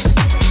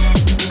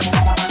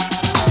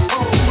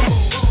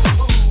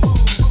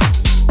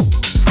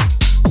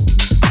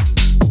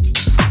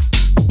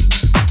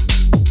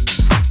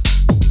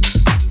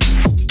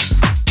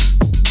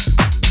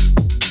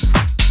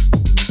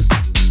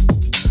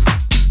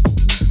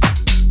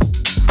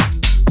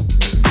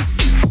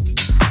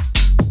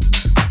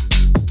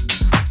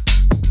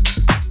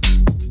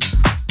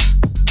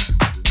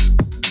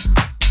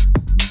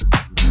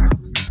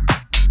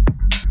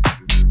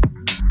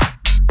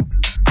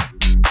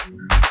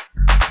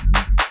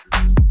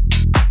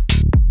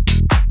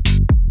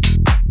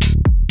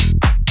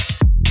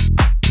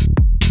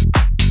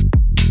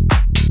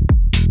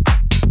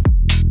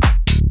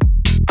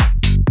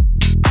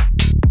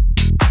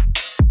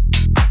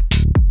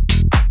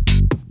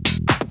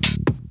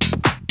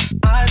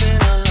 I've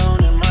been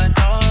alone in my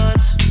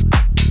thoughts.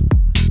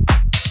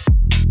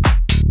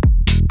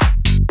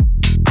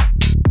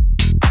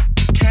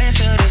 Can't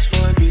feel this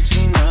void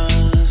between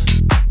us.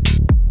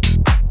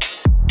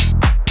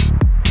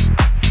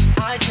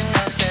 I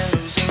cannot stand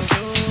losing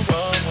you.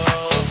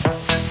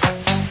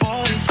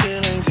 All these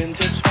feelings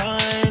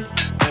intertwined.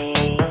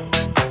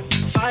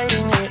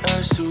 Fighting the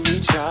urge to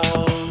reach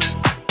out,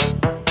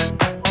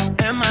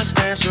 and my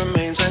stance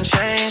remains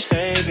unchanged,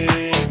 baby.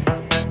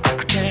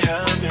 I can't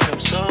help it, I'm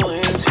so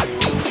into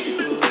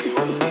you.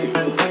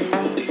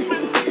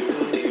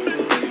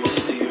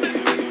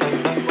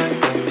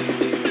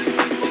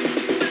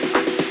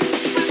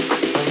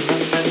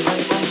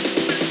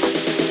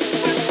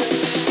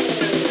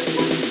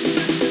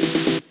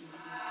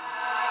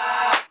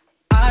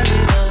 I've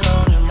been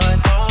alone in my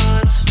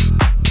thoughts.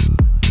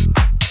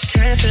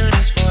 Can't feel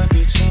this void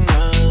between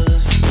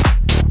us.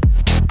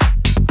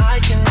 I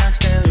cannot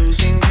stand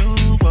losing you.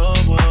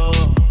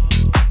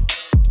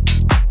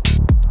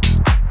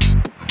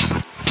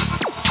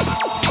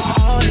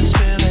 All these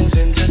feelings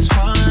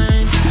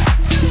intertwined,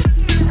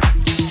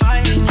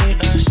 fighting the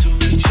urge to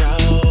reach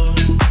out,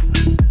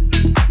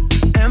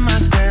 and my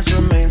stance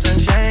remains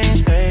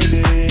unchanged,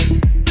 baby.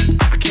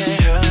 I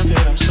can't help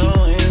it, I'm so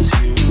into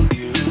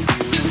you.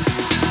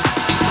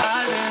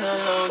 I've been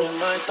alone in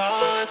my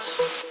thoughts.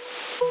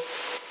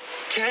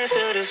 Can't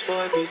feel this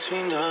void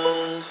between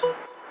us.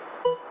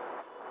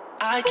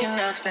 I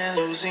cannot stand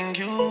losing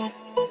you.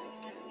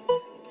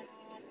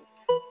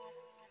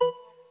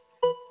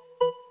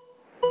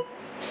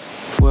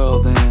 Well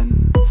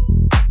then.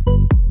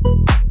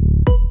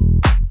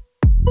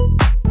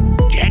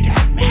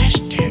 Jedi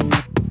Master.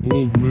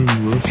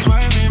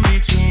 Swerving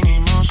between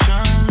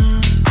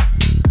emotions.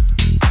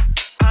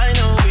 I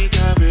know we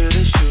got real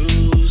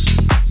issues.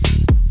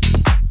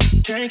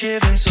 Can't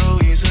give in so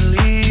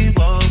easily.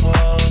 Whoa,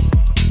 whoa.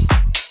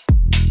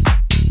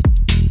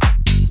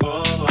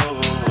 Whoa, whoa,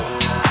 whoa, whoa.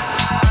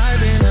 I've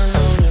been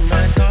alone in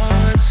my thoughts.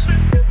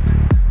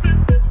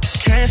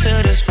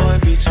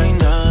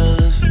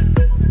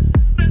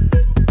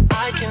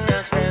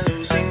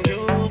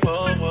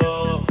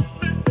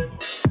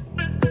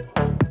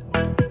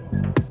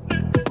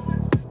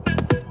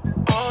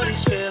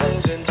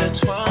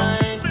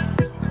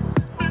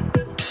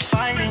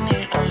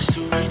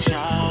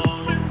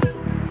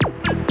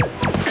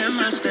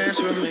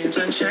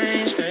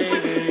 strange,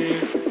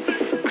 baby.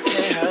 I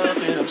can't help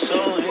it, I'm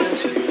so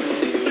into you.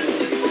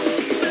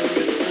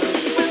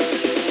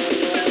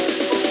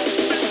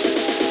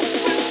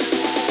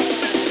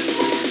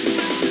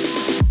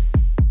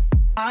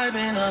 I've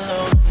been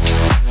alone.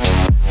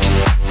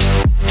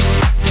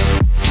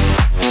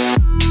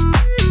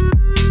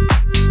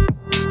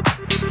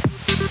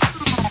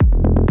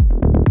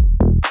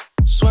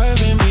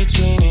 Swerving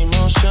between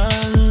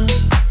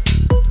emotions.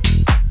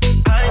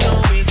 I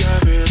know we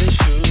got real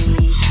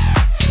issues.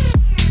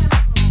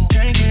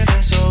 Can't give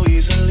in so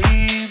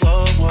easily.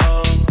 Whoa,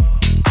 whoa.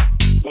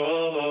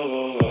 Whoa, whoa,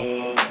 whoa,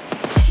 whoa.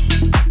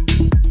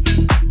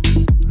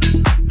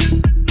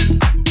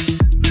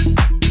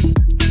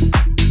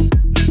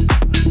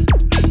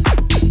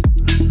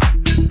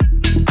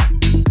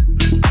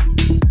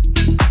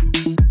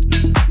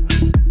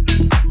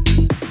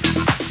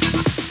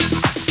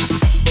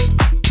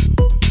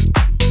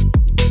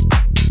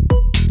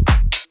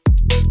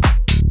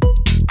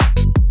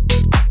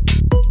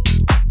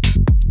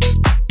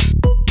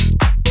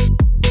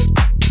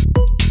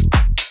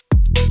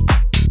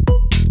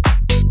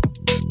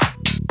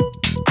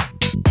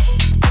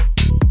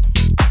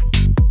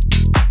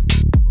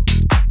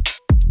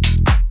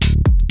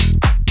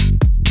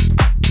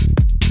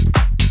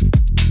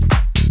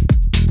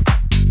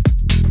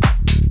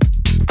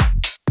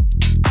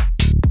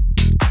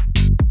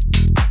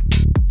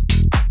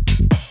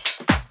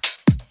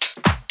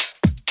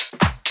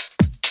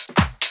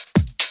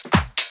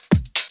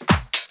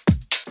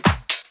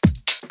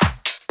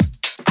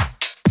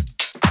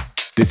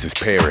 This is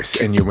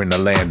Paris, and you're in the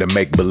land of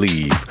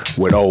make-believe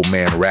with Old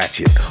Man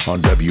Ratchet on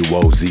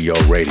WOZO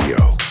Radio.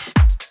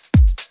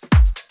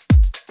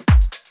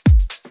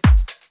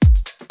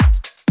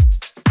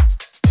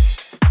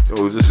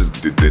 Yo, this is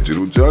the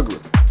Digital Juggler,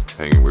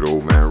 hanging with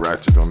Old Man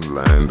Ratchet on the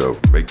land of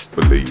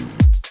make-believe.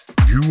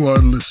 You are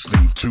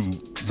listening to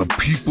The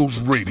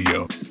People's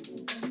Radio.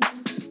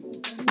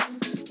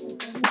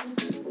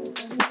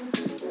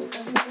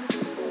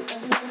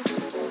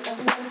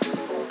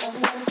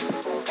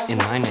 In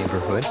my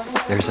neighborhood,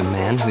 there's a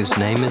man whose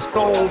name is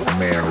Old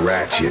Man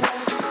Ratchet.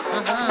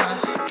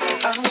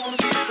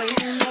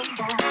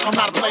 I'm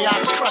not a player, I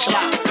just crush a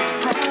lot.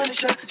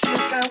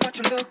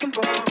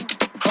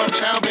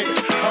 Uptown, baby,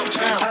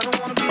 uptown.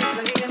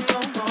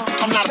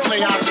 I'm not a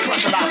player, I just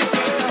crush a lot.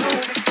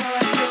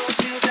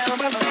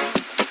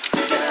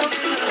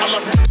 I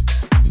love it.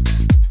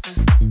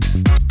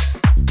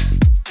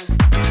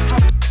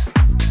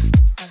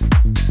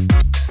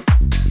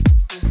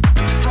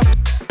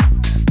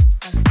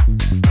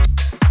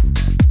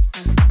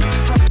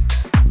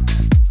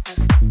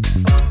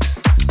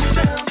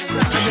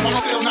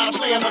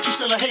 But you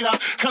still a hater,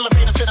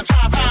 elevator to the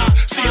top high.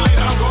 See you later,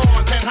 I'm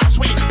going. Penthouse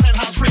suite,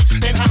 penthouse freaks,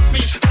 in-house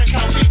beach, French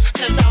house seats,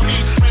 10,000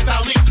 east, rent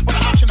out lease, with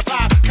an option to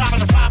buy. Cop in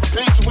the five,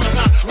 revenge, when I'm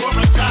not, we're up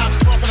in the sky,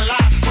 we're up in the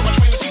line, with my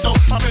Twincito,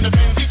 up in the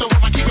Benzito,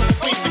 with my Kiko,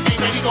 with Queens, the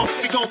game, baby,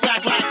 we go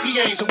back like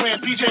DAs and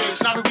wear PJs.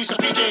 Now we reach the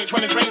PJs,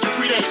 running trains for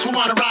 3 days. Who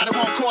wanna ride? It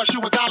won't cost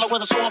you $1,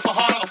 whether sore for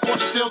harder. Of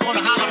course, you're still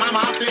gonna holler,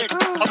 mama, I'm thick.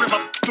 I rip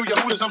up through your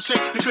hooters, I'm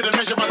sick. You couldn't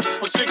measure my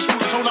with 6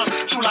 rulers. Hold up,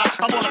 shoot out,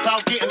 I'm all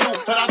about getting new,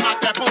 but I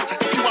knock that boot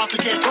if you out to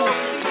get through.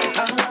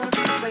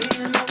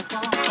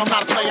 I'm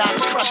not a player, I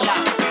just crush a lot.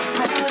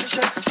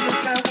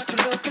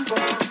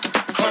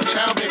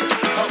 Uptown, baby,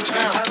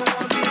 uptown.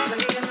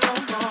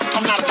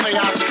 I'm not a player,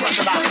 I just crush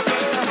a lot.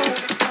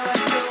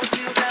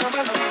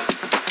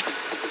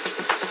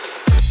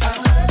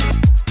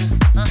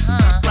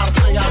 Not a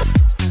player.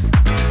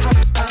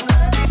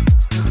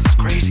 This is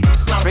crazy.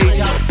 This is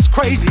crazy. It's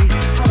crazy.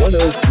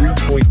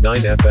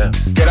 103.9 FM.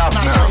 Get off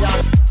now.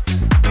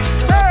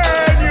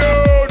 Can you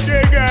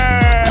dig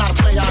it? Not a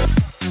player.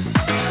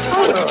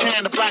 You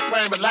can, the black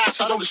man,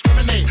 relax, I don't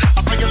discriminate.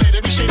 I regulate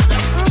every shade of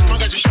that.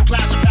 Long as you show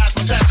class and pass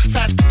my test.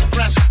 Fat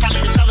breast, highly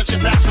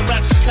intelligent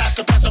bachelorettes. That's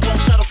the best, I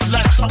won't settle for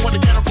less. I want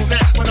to get a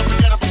brunette when I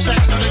forget about sex.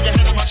 I lay your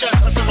head on my chest,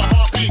 I feel my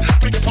heartbeat.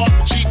 Break it apart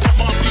with G,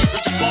 come on deep.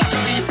 It's just hard to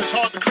leave, it's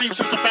hard to creep.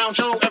 Since I found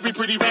Joe, every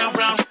pretty round.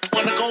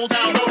 Wanna go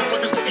down low,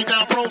 with this boogie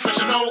down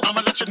professional.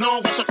 I'ma let you know,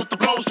 once I put the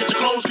blows, get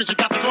your clothes, cause you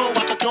got to go.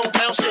 I could go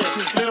downstairs,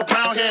 little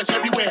brown hairs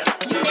everywhere.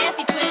 You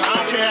nasty twin. I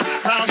don't care,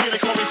 round here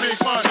they call me Big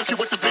Buzz. If you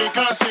with the big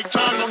guns, big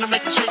time, known to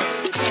make the shit.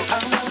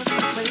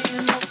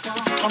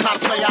 I'm not a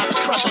player, I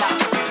just crush a lot.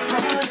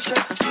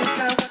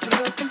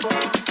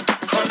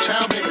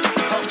 Uptown, baby,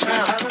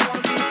 uptown.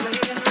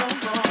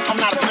 I'm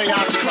not a player,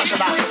 I just crush a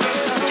lot.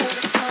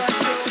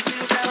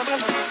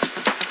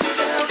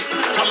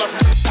 I love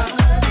it.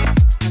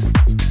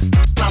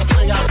 Not a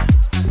player.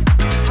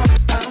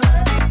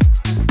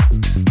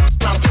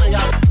 Not a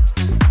player.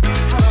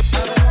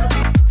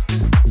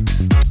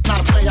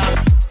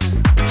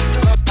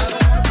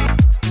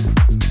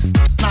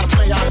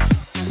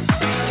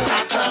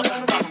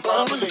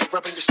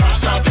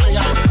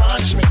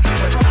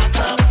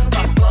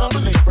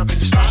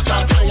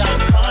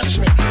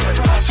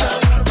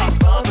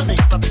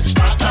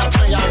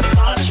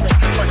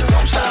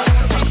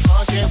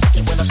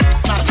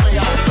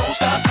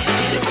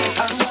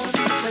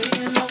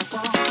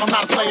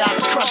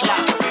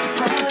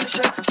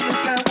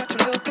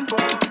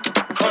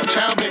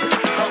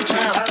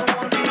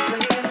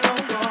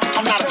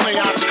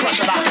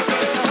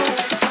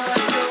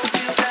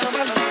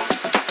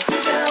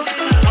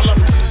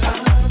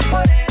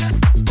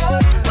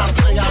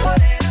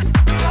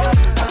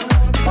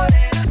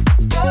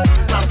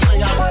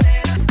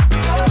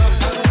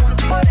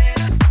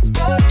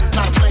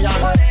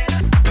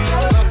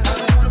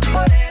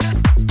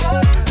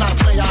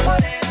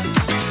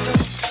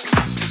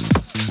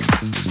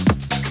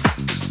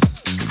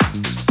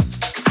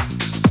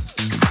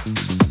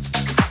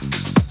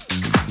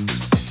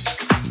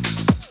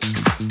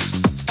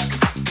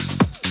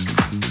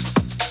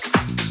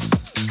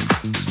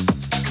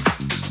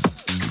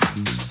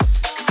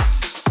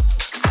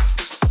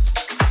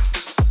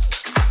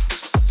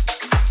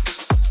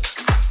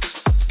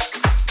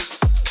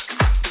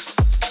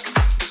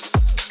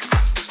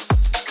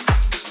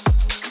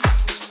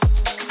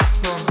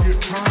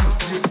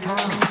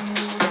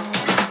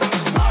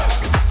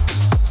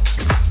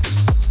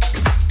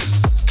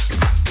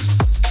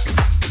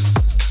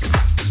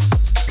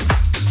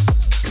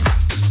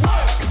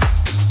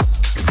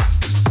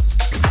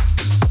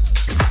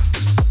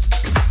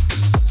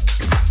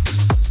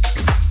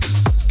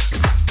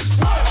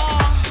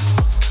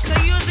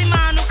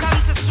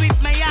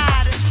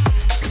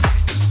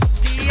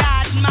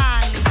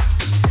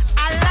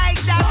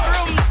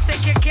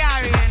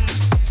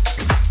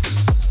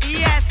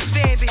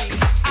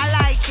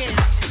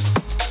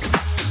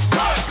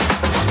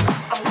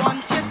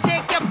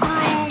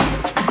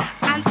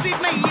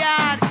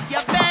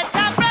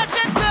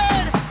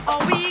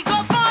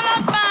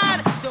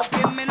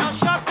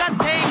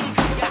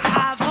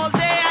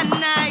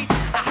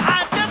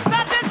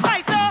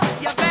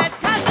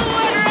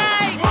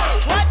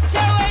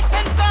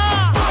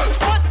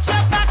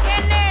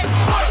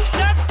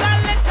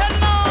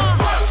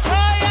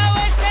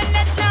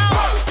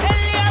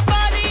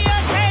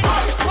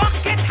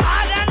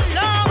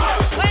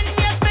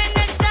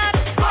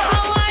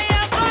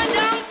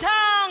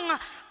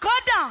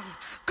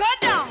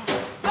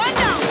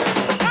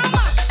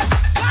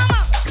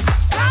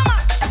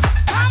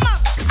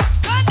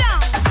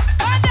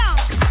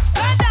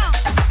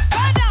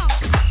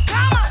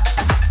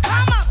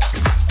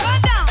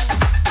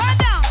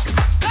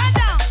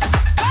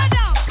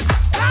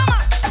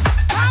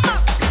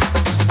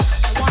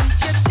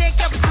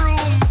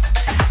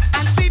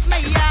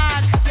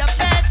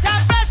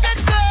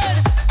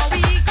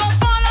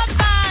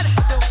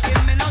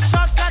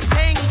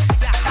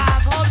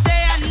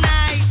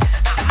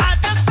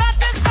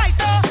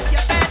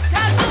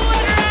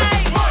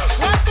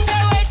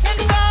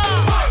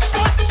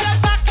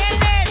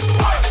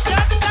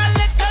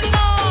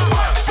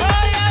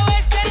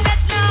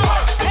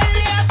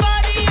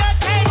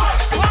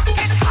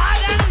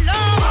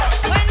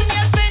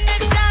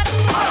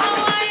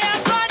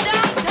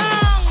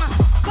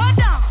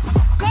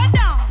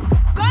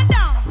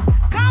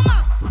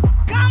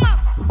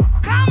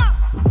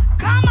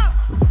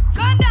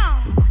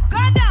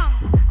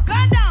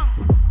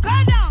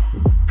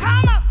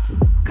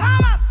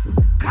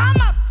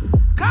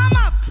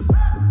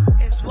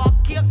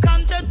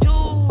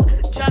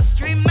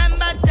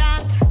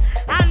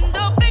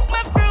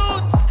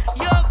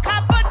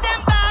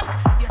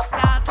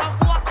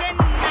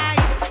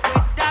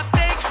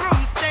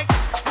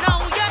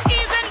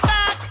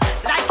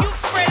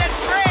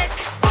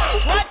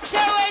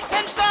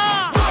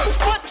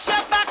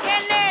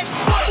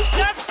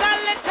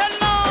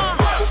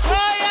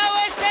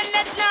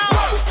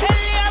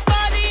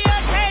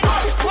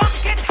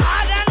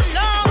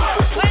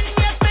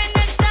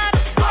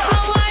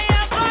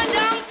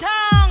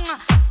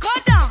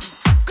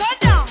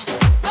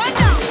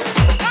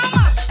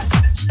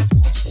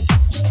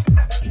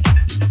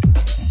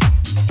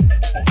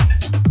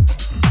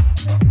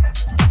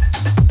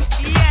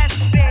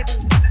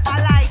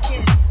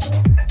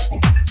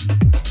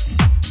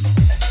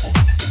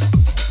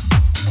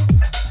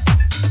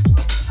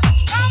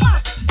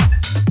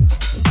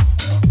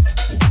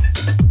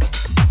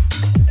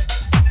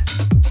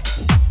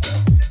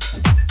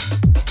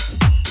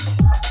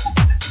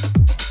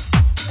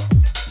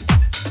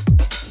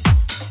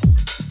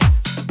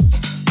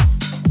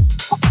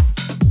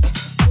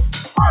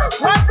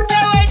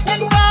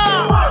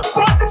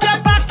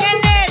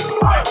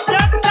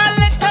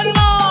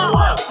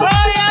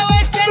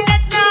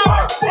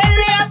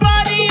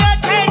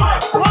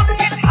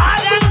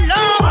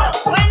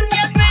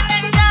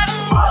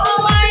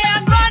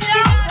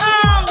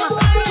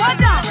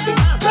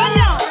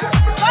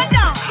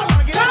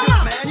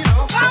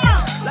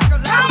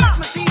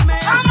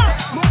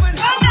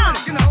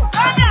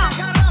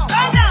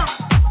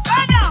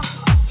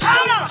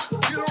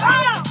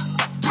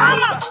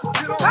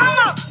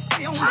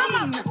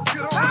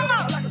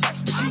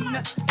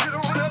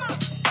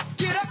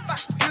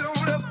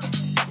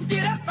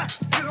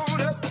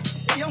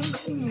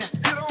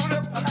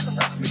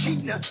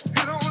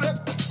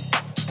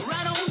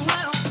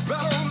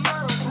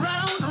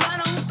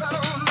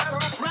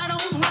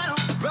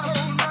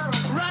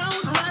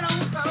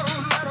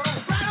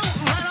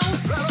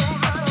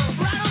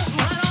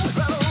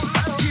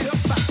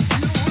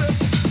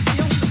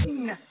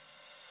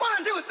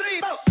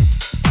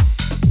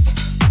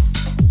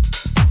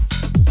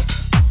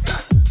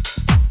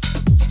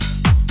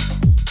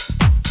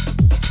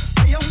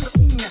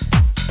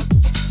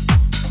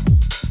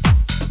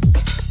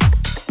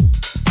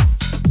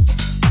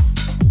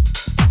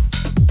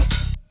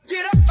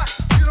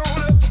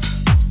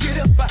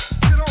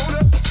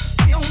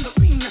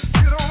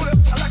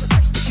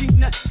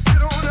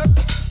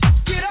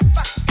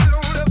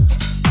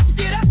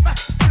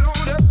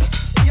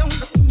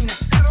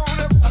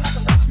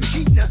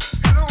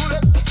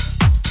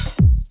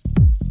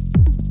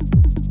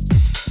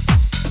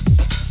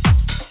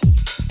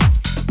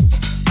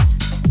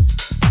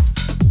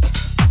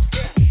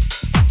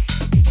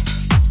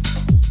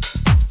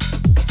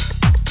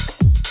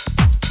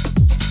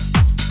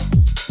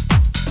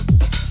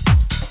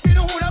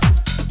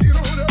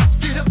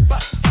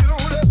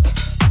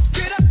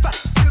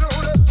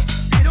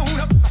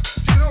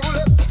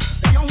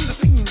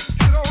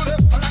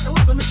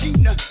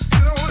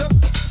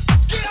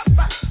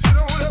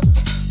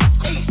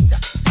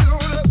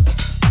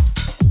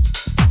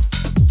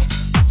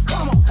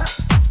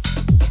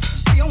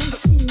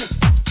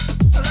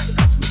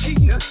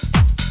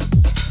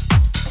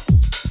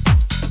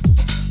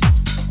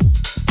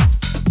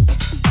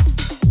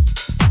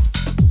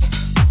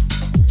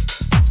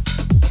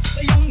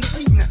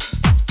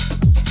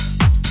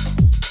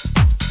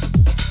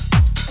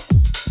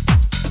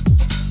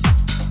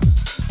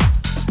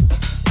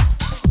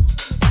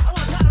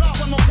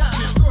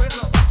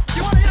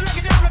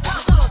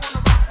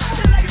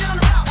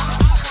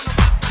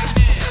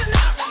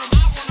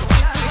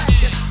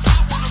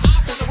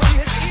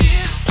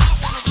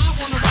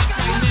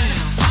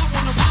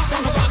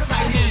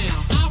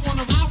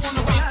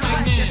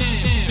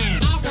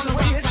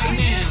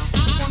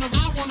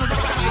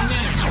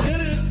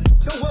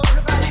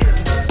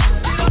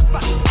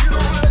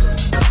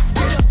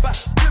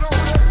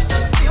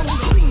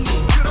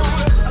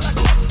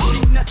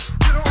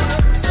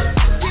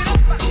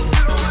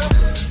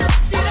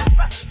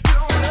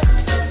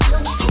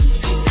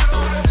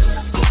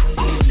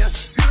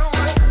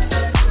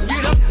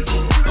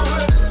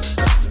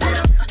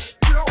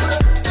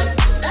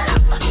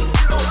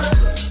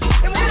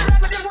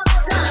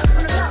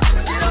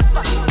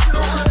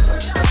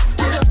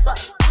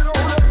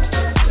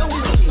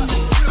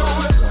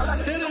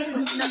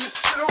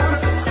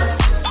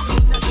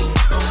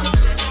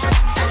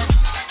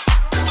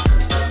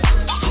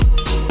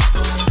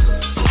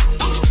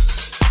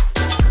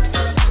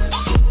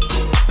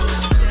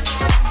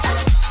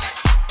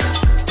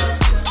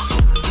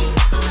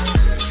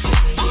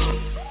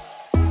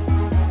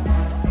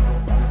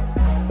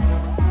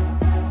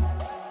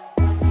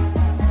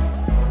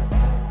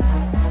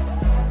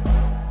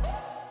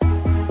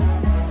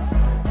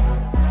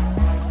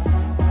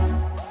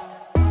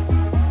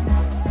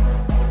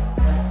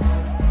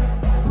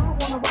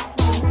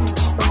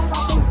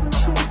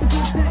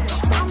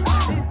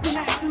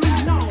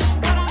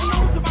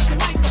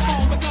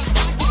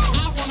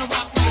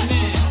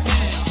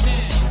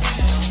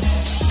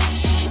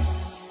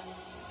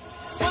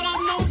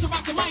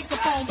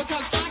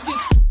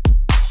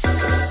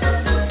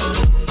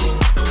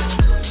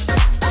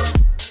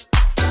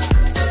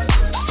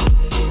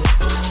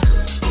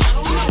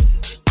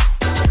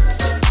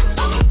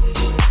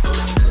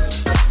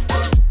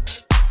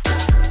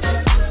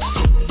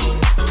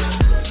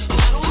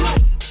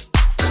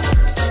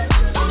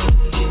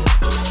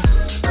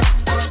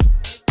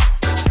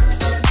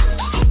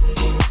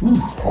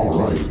 All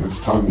right,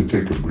 it's time to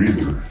take a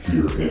breather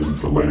here in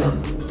the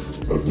land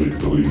of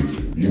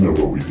make-believe. You know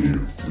what we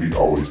do. We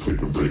always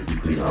take a break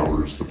between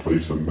hours to play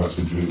some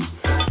messages,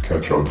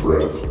 catch our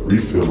breath,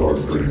 refill our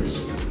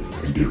drinks,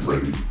 and get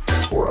ready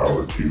for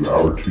hour two.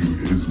 Hour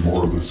two is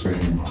more of the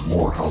same,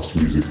 more house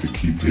music to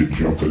keep you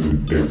jumping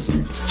and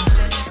dancing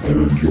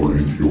and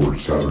enjoying your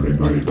Saturday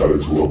night. That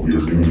is what we are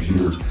doing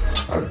here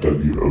at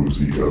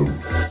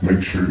WOZO.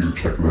 Make sure you're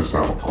checking us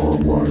out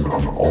online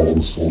on all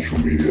the social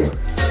media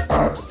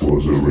at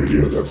Wozo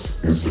Radio. That's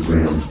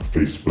Instagram,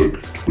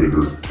 Facebook,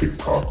 Twitter,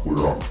 TikTok.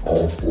 We're on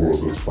all 4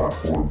 of those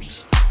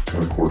platforms.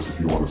 And of course, if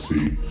you want to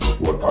see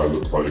what I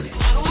look like,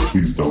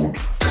 please don't.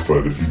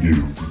 But if you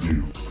do,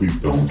 please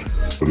don't.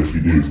 But if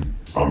you do,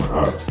 I'm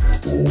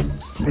at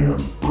Old Man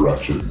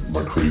Ratchet.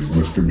 My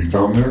craziness can be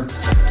found there.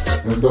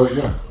 And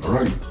yeah,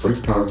 alright,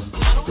 break time.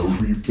 Go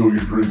where you fill your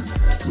drink,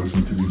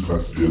 listen to these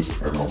messages,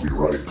 and I'll be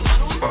right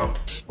back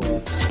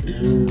with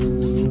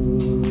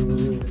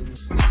you.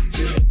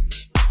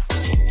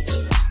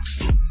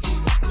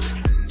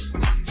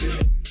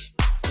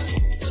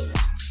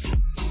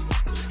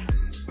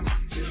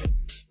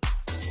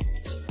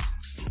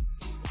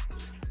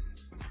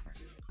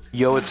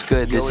 Yo, it's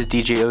good. This is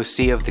DJ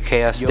OC of the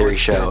Chaos Theory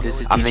Show.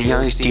 I'm the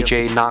youngest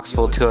DJ in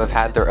Knoxville to have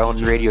had their own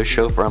radio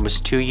show for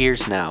almost 2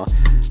 years now.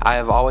 I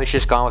have always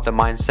just gone with the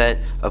mindset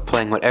of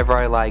playing whatever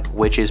I like,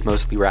 which is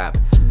mostly rap.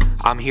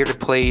 I'm here to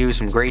play you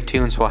some great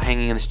tunes while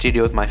hanging in the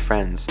studio with my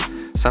friends.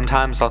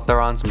 Sometimes I'll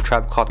throw on some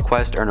Tribe Called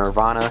Quest or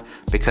Nirvana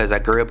because I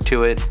grew up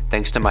to it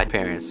thanks to my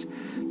parents.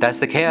 That's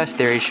the Chaos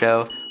Theory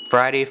Show,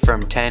 Friday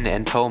from 10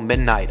 until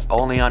midnight,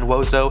 only on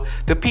Wozo,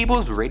 the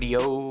People's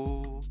Radio.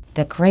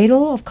 The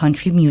Cradle of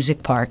Country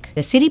Music Park.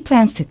 The city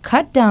plans to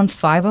cut down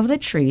 5 of the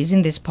trees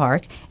in this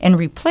park and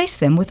replace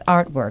them with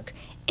artwork.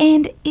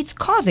 And it's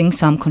causing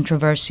some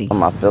controversy.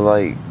 I feel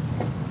like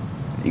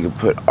you can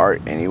put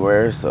art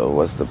anywhere, so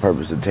what's the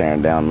purpose of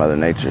tearing down Mother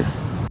Nature?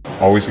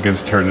 Always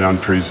against tearing down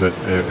trees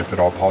if at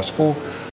all possible.